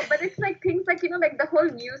the job, but it's like things like, like the whole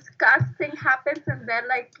newscast thing happens, and then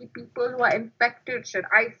like people who are infected should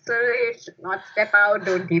isolate, should not step out,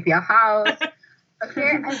 don't leave your house.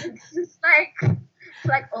 Okay, and it's just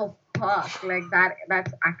like, oh fuck, like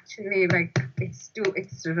that's actually like it's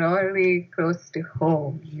really close to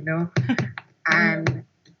home, And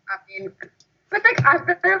I mean, but like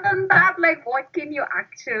other than that, like what can you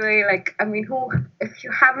actually like? I mean, if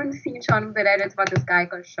you haven't seen Shaun of the Dead, it's about this guy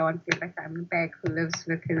called Sean, played by Simon Pegg, who lives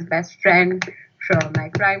with his best friend from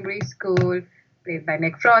like primary school, played by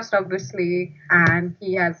Nick Frost, obviously, and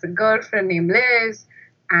he has a girlfriend named Liz,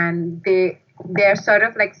 and they're sort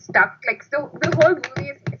of like stuck. Like, so the whole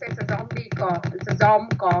movie it's a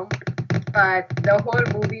zom-com, but the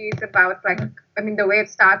whole movie is about like, I mean, the way it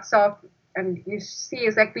starts off and you see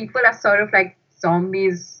is like people are sort of like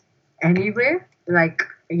zombies anyway, like,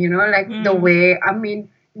 the way, I mean,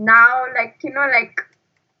 now, like, like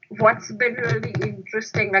what's been really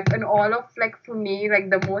interesting, like, in all of, like, for me, like,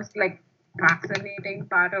 the most, like, fascinating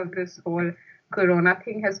part of this whole corona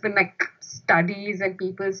thing has been, like, studies and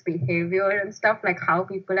people's behavior and stuff, like, how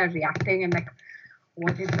people are reacting and, like,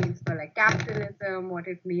 what it means for, like, capitalism, what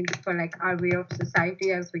it means for, like, our way of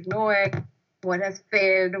society as we know it, what has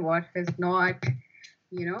failed, what has not,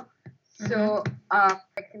 So,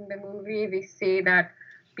 like in the movie, we say that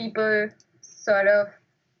people sort of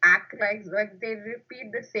act like they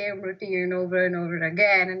repeat the same routine over and over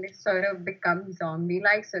again, and they sort of become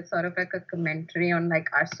zombie-like. So it's sort of like a commentary on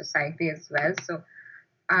like our society as well. So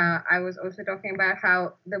I was also talking about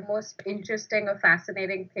how the most interesting or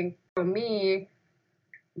fascinating thing for me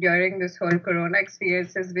during this whole corona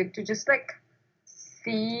experience has been to just like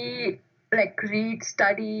see, like read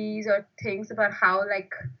studies or things about how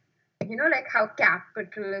like, like how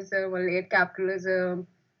capitalism or late capitalism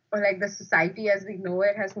or like the society as we know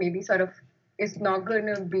it has maybe sort of is not going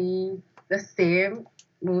to be the same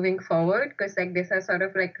moving forward, because like this has sort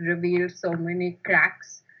of like revealed so many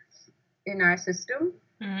cracks in our system,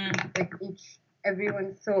 like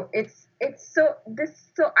everyone. So I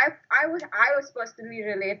was personally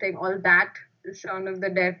relating all that to Shaun of the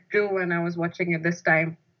Dead too when I was watching it this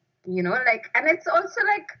time. Like, and it's also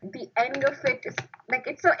like the end of it is like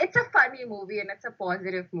it's a funny movie and it's a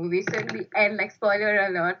positive movie. So in the end, like, spoiler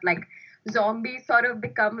alert, like zombies sort of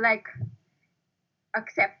become like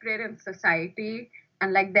accepted in society,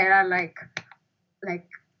 and like there are like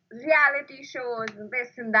reality shows and this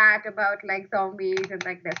and that about like zombies, and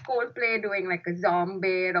like there's Coldplay doing like a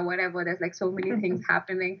zombie or whatever. There's like so many things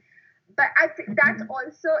happening. But I think that's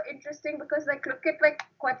also interesting because, like, look at, like,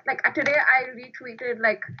 what, like, today I retweeted,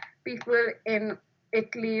 like, people in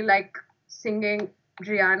Italy, like, singing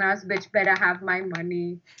Rihanna's Bitch Better Have My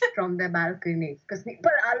Money from their balconies. Because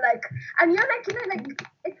people are, like, and you're, like, like,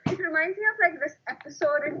 it reminds me of, like, this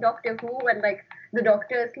episode in Doctor Who when, like, the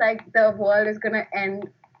doctor is, like, the world is going to end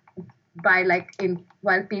by, like,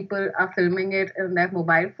 while people are filming it on their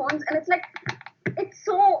mobile phones. And it's, like, it's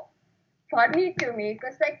so funny to me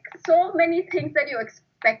because like so many things that you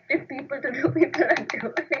expected people to do, people are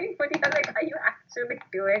doing, but you're like, are you actually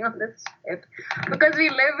doing on this shit? Because we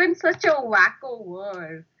live in such a wacko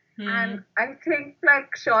world. And I think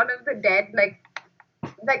like Shaun of the Dead, like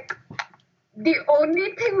the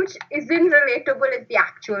only thing which isn't relatable is the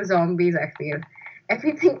actual zombies, I feel.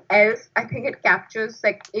 Everything else, I think it captures,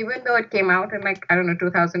 like, even though it came out in like, I don't know,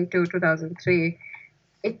 2002, 2003,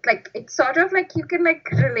 it's sort of like you can like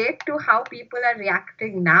relate to how people are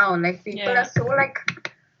reacting now. Like people are so like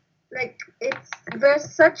we're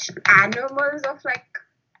such animals of like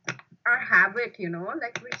our habit,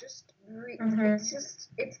 like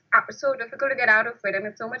it's so difficult to get out of it, and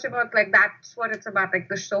it's so much about like that's what it's about. Like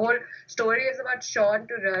the whole story is about Sean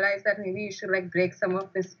to realize that maybe you should like break some of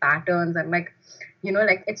his patterns, and like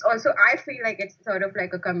like it's also I feel like it's sort of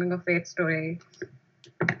like a coming of age story.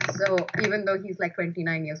 So even though he's like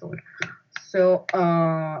 29 years old, so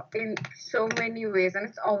in so many ways, and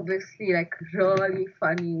it's obviously like really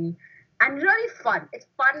funny and really fun. It's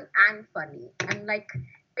fun and funny, and like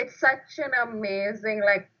it's such an amazing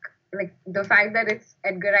like the fact that it's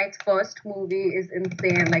Edgar Wright's first movie is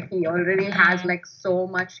insane. Like he already has like so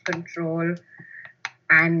much control,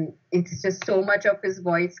 and it's just so much of his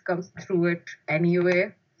voice comes through it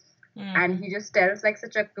anyway. And he just tells like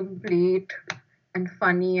such a complete and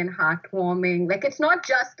funny and heartwarming. Like it's not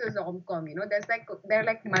just a rom-com, there are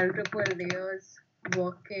like multiple layers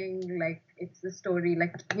working. Like it's the story,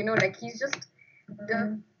 like like he's just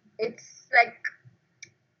it's like,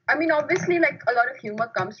 I mean, obviously, like a lot of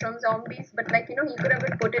humor comes from zombies, but like he could have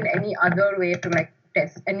been put in any other way to like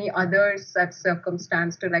test any other such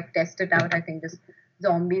circumstance to like test it out. I think just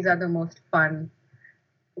zombies are the most fun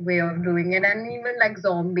way of doing it, and even like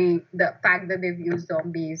the fact that they've used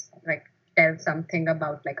zombies like tells something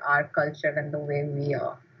about like our culture and the way we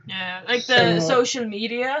are. Yeah, like the social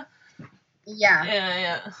media.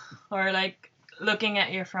 Yeah, or like looking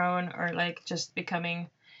at your phone, or like just becoming.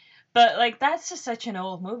 But, like, that's just such an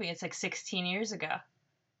old movie. It's, like, 16 years ago.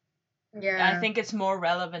 Yeah. I think it's more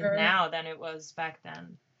relevant now than it was back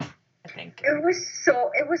then, I think. It was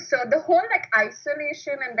so, the whole, like,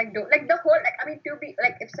 isolation and, like, the whole, like, I mean, to be,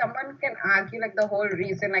 like, if someone can argue, like, the whole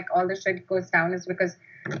reason, like, all the shit goes down is because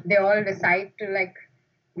they all decide to, like,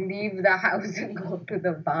 leave the house and go to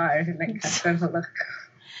the bar. And, like,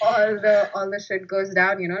 all the shit goes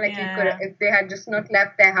down, Like, you could, if they had just not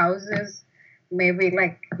left their houses, maybe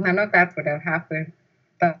like none of that would have happened,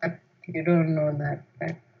 but you don't know that.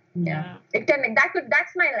 But yeah, it can like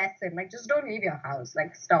that's my lesson. Like, just don't leave your house.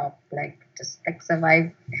 Like, stop. Like, just like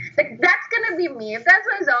survive. Like, that's gonna be me. If that's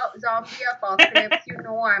a zombie apocalypse,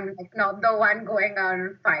 I'm like not the one going out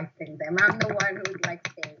and fighting them. I'm the one who's like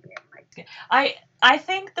staying in. Like, I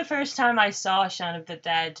think the first time I saw Shaun of the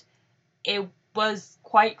Dead, it was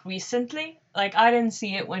quite recently. Like, I didn't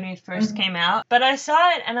see it when it first came out, but I saw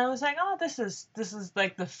it and I was like, oh, this is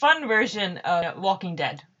like the fun version of Walking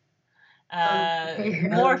Dead.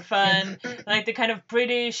 More fun, like the kind of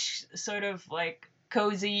British sort of like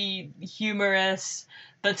cozy, humorous,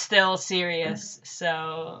 but still serious.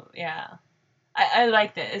 So yeah, I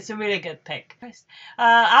liked it. It's a really good pick.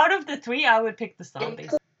 Out of the three, I would pick the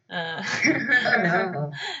zombies. Oh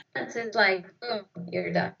no! It's just like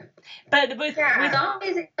you're done. But with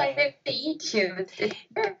zombies, it's like they eat you. It's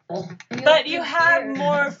terrible. But you have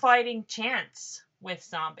more fighting chance with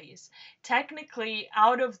zombies. Technically,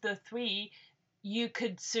 out of the three, you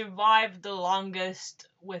could survive the longest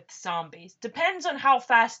with zombies. Depends on how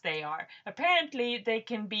fast they are. Apparently, they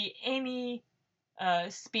can be any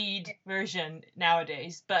speed version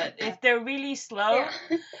nowadays, but if they're really slow,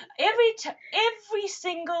 every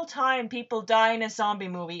single time people die in a zombie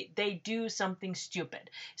movie, they do something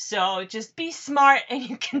stupid. So just be smart and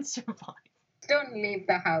you can survive. Don't leave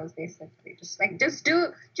the house, basically. Just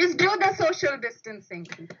do the social distancing.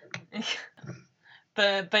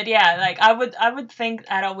 But yeah, like I would think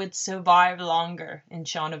that I would survive longer in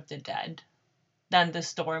Shaun of the Dead than the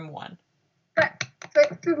Storm one. But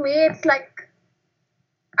to me, it's like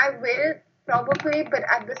I will probably, but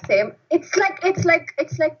at the same, it's like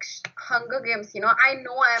Hunger Games, I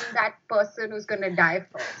know I'm that person who's gonna die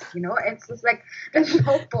first, It's just like there's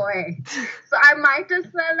no point. So I might as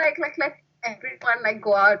well like everyone like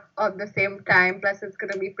go out at the same time. Plus it's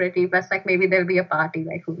gonna be pretty. Plus like maybe there'll be a party.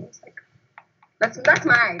 Like who knows? Like that's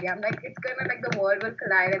my idea. I'm like it's gonna like the world will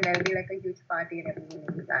collide and there'll be like a huge party and everyone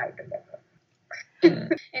will die together.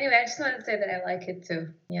 Anyway, I just wanted to say that I like it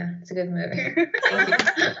too. Yeah, it's a good movie. Thank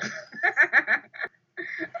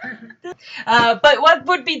you. But what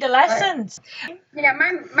would be the lessons? Yeah,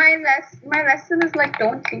 my lesson is like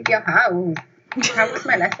don't leave your house. That was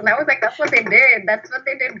my lesson. I was like, that's what they did. That's what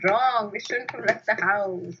they did wrong. They shouldn't have left the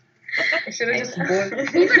house. They should have just gone.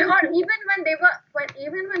 Even when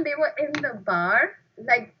they were in the bar,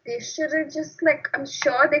 like they should have just like I'm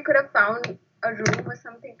sure they could have found a room or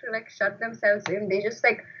something to like shut themselves in. They just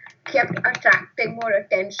like kept attracting more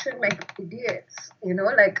attention like idiots,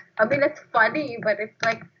 like I mean it's funny, but it's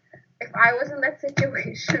like if I was in that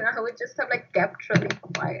situation I would just have like kept really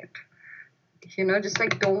quiet, just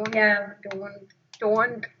like don't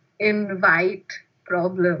invite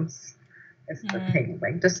problems is the thing.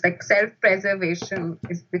 Like just like self-preservation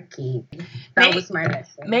is the key. That was my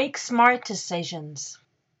lesson. Make smart decisions.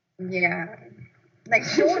 Yeah, Like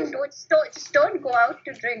just don't go out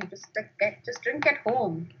to drink. Just drink at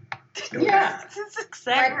home. Yeah,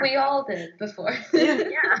 exactly. like we all did before.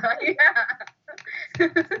 Yeah.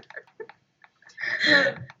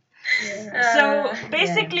 So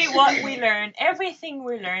basically what we learned, everything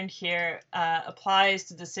we learned here applies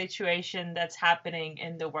to the situation that's happening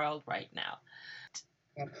in the world right now.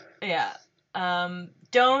 Yeah.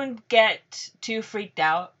 Don't get too freaked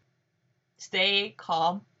out. Stay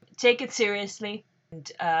calm. Take it seriously. And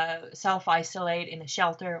self-isolate in a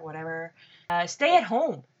shelter or whatever. Stay at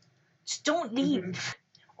home. Just don't leave.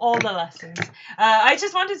 All the lessons. I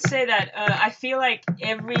just wanted to say that I feel like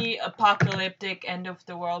every apocalyptic end of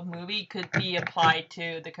the world movie could be applied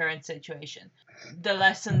to the current situation. The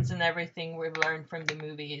lessons and everything we've learned from the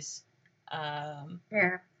movies.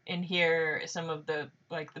 In here, some of the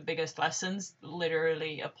biggest lessons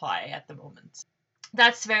literally apply at the moment.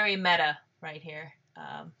 That's very meta right here.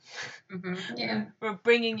 Yeah, we're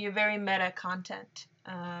bringing you very meta content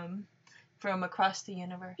from across the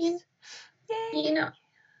universe. Yeah. Yay!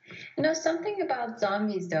 You know something about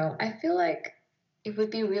zombies though. I feel like it would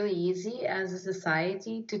be really easy as a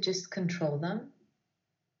society to just control them.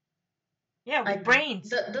 Yeah, with brains.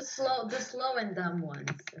 The slow and dumb ones.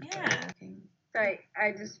 Yeah. Sorry,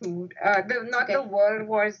 I just moved. The World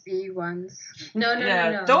War Z ones. No.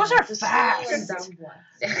 Those are the fast. slow and dumb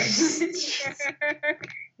ones.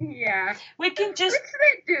 Yeah. We can just. Which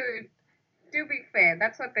they do. To be fair,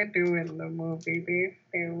 that's what they do in the movie.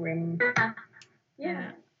 They win.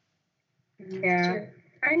 Yeah. Yeah. True.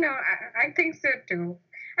 I know. I think so too.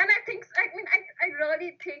 And I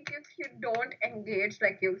really think if you don't engage,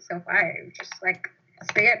 you'll survive. Just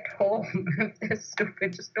stay at home if they're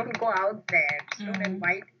stupid. Just don't go out there. Just don't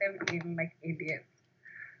invite them in like idiots.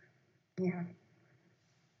 Yeah.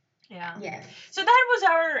 Yeah. Yes. So that was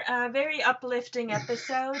our very uplifting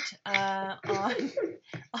episode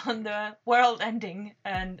on the world ending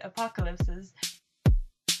and apocalypses.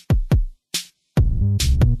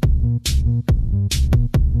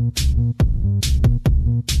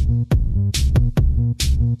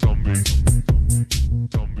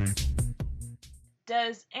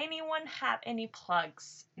 Does anyone have any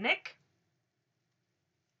plugs? Nick?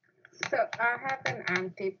 So I have an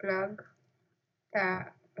anti-plug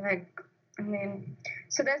that,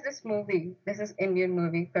 so there's this Indian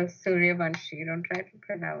movie called Suryavanshi, don't try to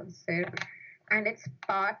pronounce it. And it's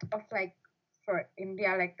part of, for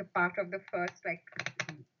India, the part of the first,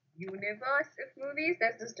 universe of movies.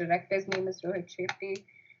 There's this director, his name is Rohit Shetty,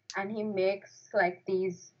 and he makes,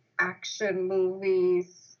 these action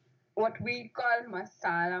movies, what we call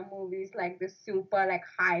masala movies, the super,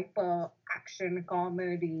 hyper action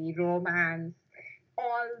comedy, romance,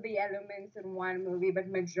 all the elements in one movie, but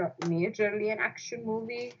majorly an action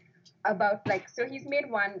movie about so he's made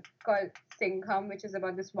one called Singham, which is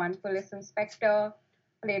about this one police inspector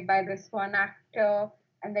played by this one actor,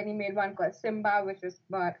 and then he made one called Simba, which was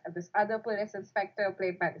about this other police inspector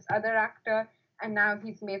played by this other actor, and now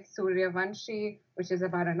he's made Suryavanshi, which is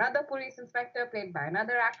about another police inspector played by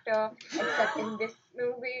another actor, except in this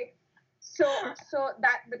movie. So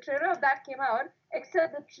that the trailer of that came out,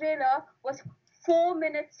 except the trailer was 4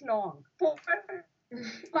 minutes long. 4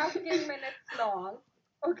 fucking minutes long.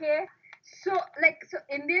 Okay? So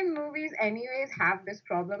Indian movies anyways have this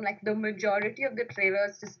problem. The majority of the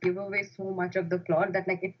trailers just give away so much of the plot that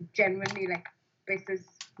it genuinely pisses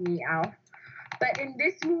me off. But in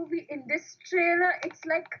this movie, in this trailer, it's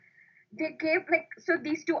they gave so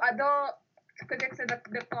these two other, because it's the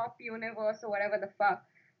cop universe or whatever the fuck,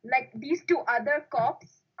 these two other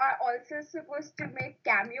cops are also supposed to make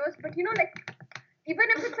cameos, but even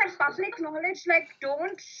if it's public knowledge,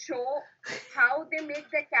 don't show how they make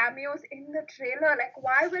their cameos in the trailer.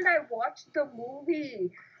 Why will I watch the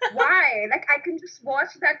movie? Why? I can just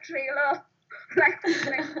watch that trailer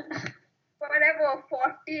whatever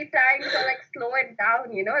 40 times or slow it down,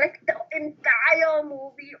 the entire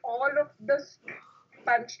movie, all of the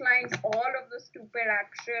punchlines, all of the stupid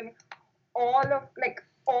action, all of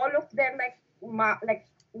them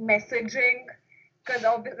messaging, because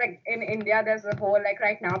obviously in India there's a whole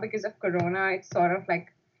right now because of Corona, it's sort of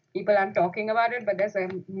people aren't talking about it, but there's a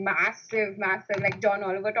massive John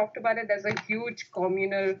Oliver talked about it, there's a huge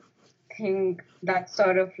communal thing that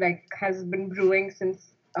sort of has been brewing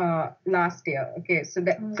since last year. Okay,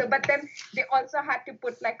 but then they also had to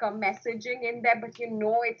put a messaging in there, but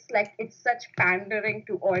it's such pandering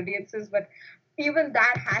to audiences, but even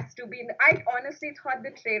that has to be I honestly thought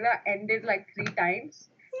the trailer ended 3 times,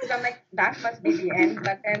 because I'm that must be the end,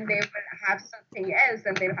 but then they will have something else,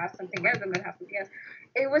 and they'll have something else, and they'll have something else.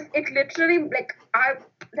 It literally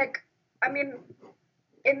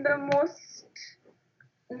in the most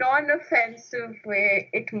non-offensive way,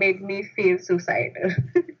 it made me feel suicidal.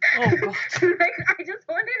 Oh God! Like I just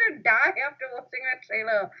wanted to die after watching that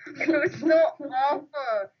trailer. It was so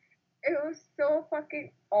awful. It was so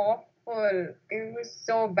fucking awful. It was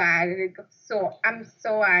so bad. I'm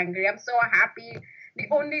so angry. I'm so happy. The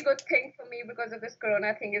only good thing for me because of this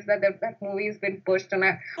corona thing is that that movie has been pushed but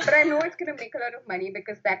I know it's gonna make a lot of money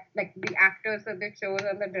because that like the actors that they chose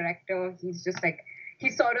and the director, he's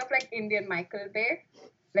sort of like Indian Michael Bay.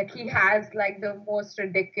 Like he has like the most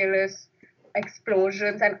ridiculous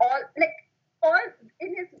explosions and all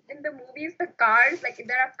in the movies, the cars, like if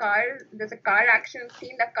there's a car action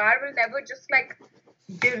scene, the car will never just like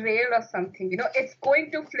derail or something, it's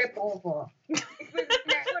going to flip over. It will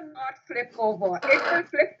never not flip over. It will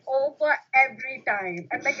flip over every time.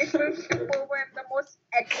 And like it will flip over in the most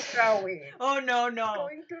extra way. Oh no.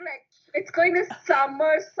 It's going to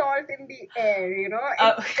somersault in the air,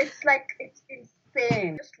 It's like it's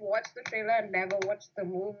insane. Just watch the trailer and never watch the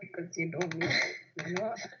movie because you don't need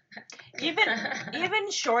it,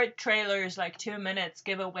 Even short trailers like 2 minutes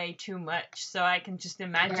give away too much, so I can just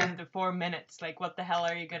imagine the 4 minutes. Like, what the hell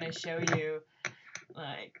are you gonna show you?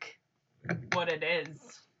 Like, what it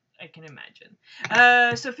is. I can imagine.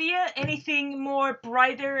 Sophia, anything more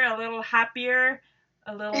brighter, a little happier,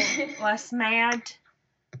 a little less mad?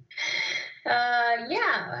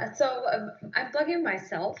 Yeah. So I'm plugging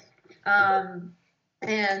myself,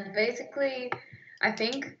 and basically, I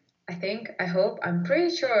hope, I'm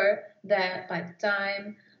pretty sure that by the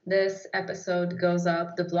time this episode goes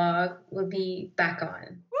up, the blog will be back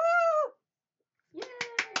on. Woo! Yay!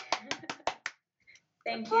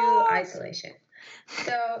 Thank you, isolation.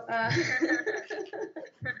 So,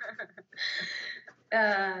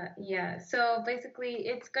 yeah. So basically,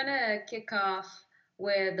 it's gonna kick off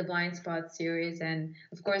with the Blind Spot series, and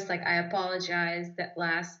of course, like I apologize that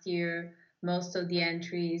last year most of the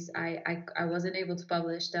entries I wasn't able to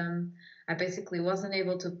publish them. I basically wasn't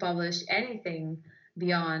able to publish anything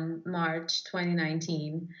beyond March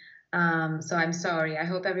 2019. So I'm sorry. I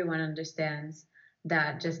hope everyone understands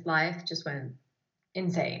that just life just went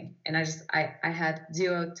insane, and I had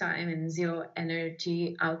zero time and zero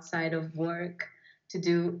energy outside of work to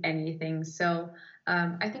do anything. So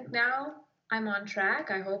I think now I'm on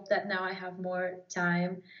track. I hope that now I have more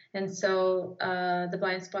time. And so the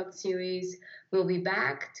Blind Spot series will be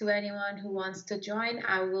back. To anyone who wants to join,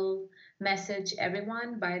 I will message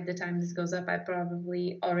everyone. By the time this goes up, I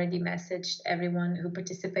probably already messaged everyone who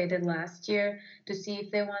participated last year to see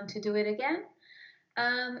if they want to do it again.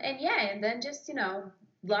 And then just,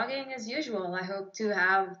 blogging as usual. I hope to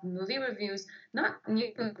have movie reviews, not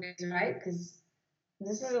new movies, right? Because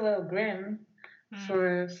this is a little grim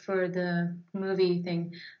for the movie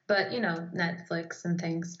thing, but Netflix and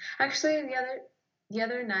things. Actually, the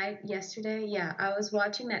other night, yesterday, I was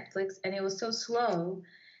watching Netflix and it was so slow,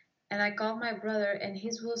 and I called my brother and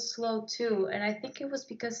his was slow too, and I think it was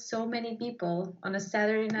because so many people on a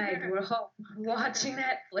Saturday night were home watching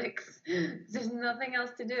Netflix. There's nothing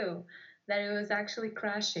else to do, that it was actually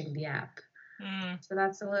crashing the app. So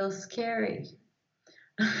that's a little scary.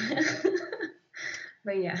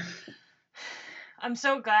 But yeah, I'm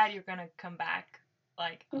so glad you're gonna come back.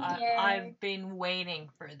 Like, I've been waiting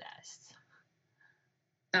for this.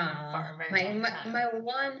 My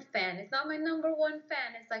one fan. It's not my number one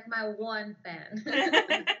fan. It's like my one fan.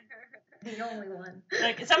 The only one.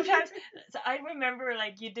 Like, sometimes, I remember,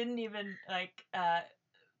 like, you didn't even, like,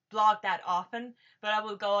 blog that often, but I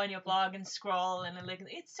will go on your blog and scroll, and like,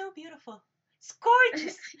 it's so beautiful. It's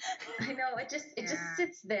gorgeous. I know, it just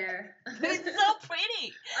sits there. It's so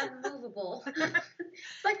pretty. Unmovable.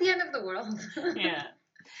 It's like the end of the world. Yeah.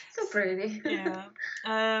 So pretty. Yeah.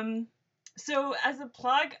 So as a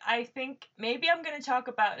plug, I think maybe I'm going to talk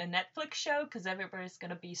about a Netflix show because everybody's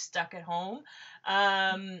going to be stuck at home.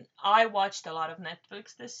 I watched a lot of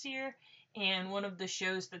Netflix this year, and one of the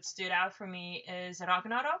shows that stood out for me is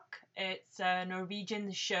Ragnarok. It's a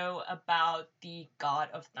Norwegian show about the god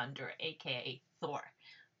of thunder, aka Thor.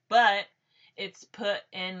 But it's put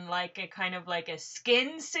in like a kind of like a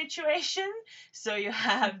skin situation. So you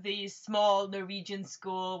have the small Norwegian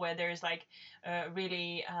school where there's like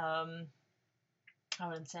really, I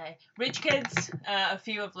wouldn't say rich kids, a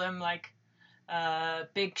few of them like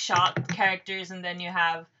big shot characters, and then you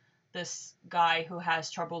have this guy who has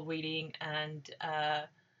trouble reading and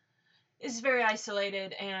is very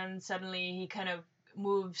isolated, and suddenly he kind of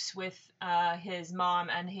moves with his mom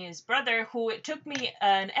and his brother, who it took me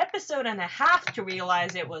an episode and a half to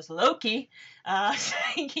realize it was Loki.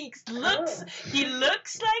 He looks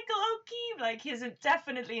like Loki, Like, he's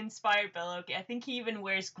definitely inspired by Loki. I think he even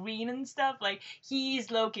wears green and stuff. Like,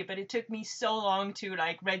 he's Loki, but it took me so long to,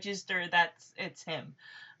 like, register that it's him,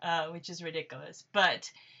 which is ridiculous.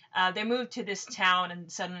 But they moved to this town,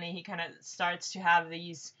 and suddenly he kind of starts to have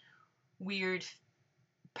these weird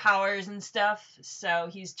powers and stuff. So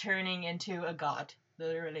he's turning into a god,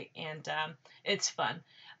 literally, and it's fun.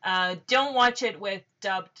 Don't watch it with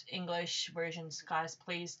dubbed English versions, guys,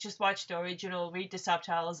 please. Just watch the original, read the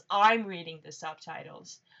subtitles. I'm reading the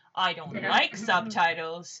subtitles. I don't like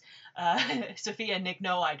subtitles. Sophia and Nick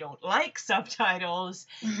know I don't like subtitles,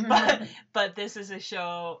 but this is a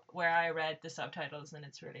show where I read the subtitles, and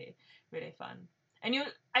it's really, really fun. And you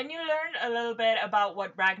learn a little bit about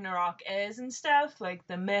what Ragnarok is and stuff, like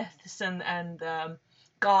the myths and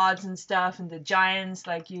gods and stuff, and the giants.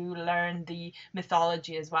 Like, you learn the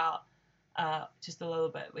mythology as well, just a little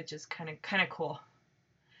bit, which is kind of cool.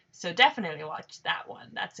 So definitely watch that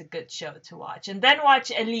one. That's a good show to watch. And then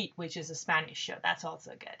watch Elite, which is a Spanish show. That's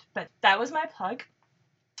also good. But that was my plug.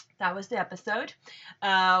 That was the episode.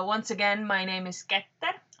 Once again, my name is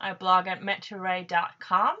Getter. I blog at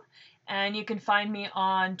metroray.com. And you can find me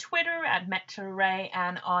on Twitter at metroray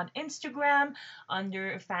and on Instagram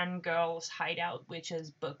under Fangirls Hideout, which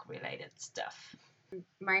is book-related stuff.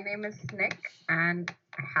 My name is Nick, and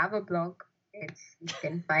I have a blog. You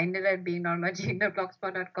can find it at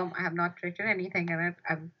benormagina.blogspot.com. I have not written anything in it.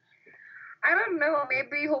 I don't know.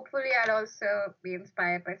 Maybe, hopefully, I'll also be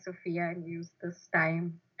inspired by Sophia and use this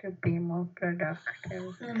time to be more productive.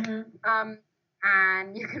 Mm-hmm.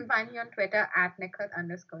 And you can find me on Twitter at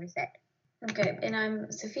Nikhil_Z. Okay, and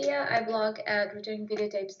I'm Sophia. I blog at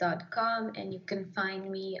returningvideotapes.com, and you can find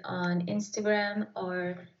me on Instagram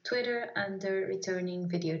or Twitter under Returning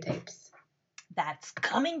Videotapes. That's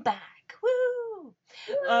coming back. Woo!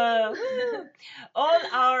 Woo! All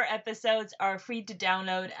our episodes are free to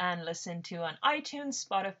download and listen to on iTunes,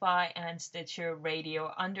 Spotify, and Stitcher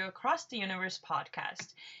Radio under Across the Universe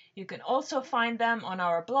Podcast. You can also find them on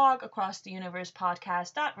our blog,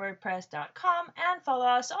 acrosstheuniversepodcast.wordpress.com, and follow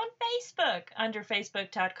us on Facebook under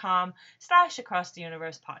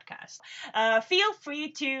facebook.com/acrosstheuniversepodcast. Feel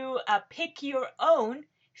free to pick your own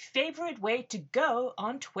favorite way to go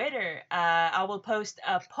on Twitter. I will post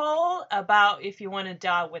a poll about if you want to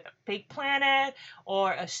die with a big planet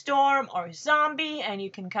or a storm or a zombie, and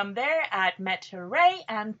you can come there at MetaRay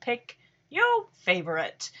and pick your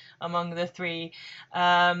favorite among the three,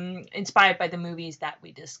 inspired by the movies that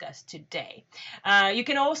we discussed today. You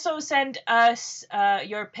can also send us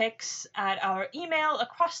your picks at our email,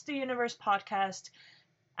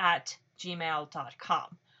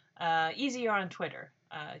 acrosstheuniversepodcast@gmail.com. Easier on Twitter,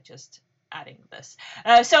 just adding this.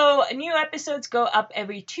 So new episodes go up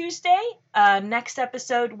every Tuesday. Next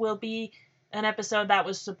episode will be an episode that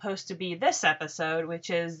was supposed to be this episode, which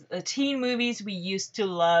is the teen movies we used to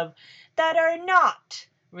love that are not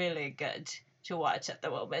really good to watch at the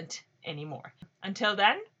moment anymore. Until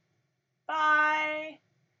then, bye.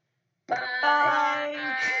 Bye.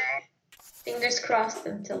 Bye. Fingers crossed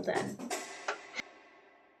until then.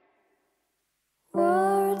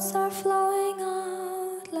 Words are flowing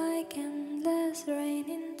out like endless rain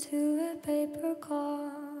into a paper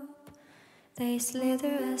cup. They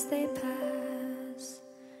slither as they pass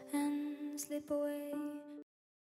and slip away.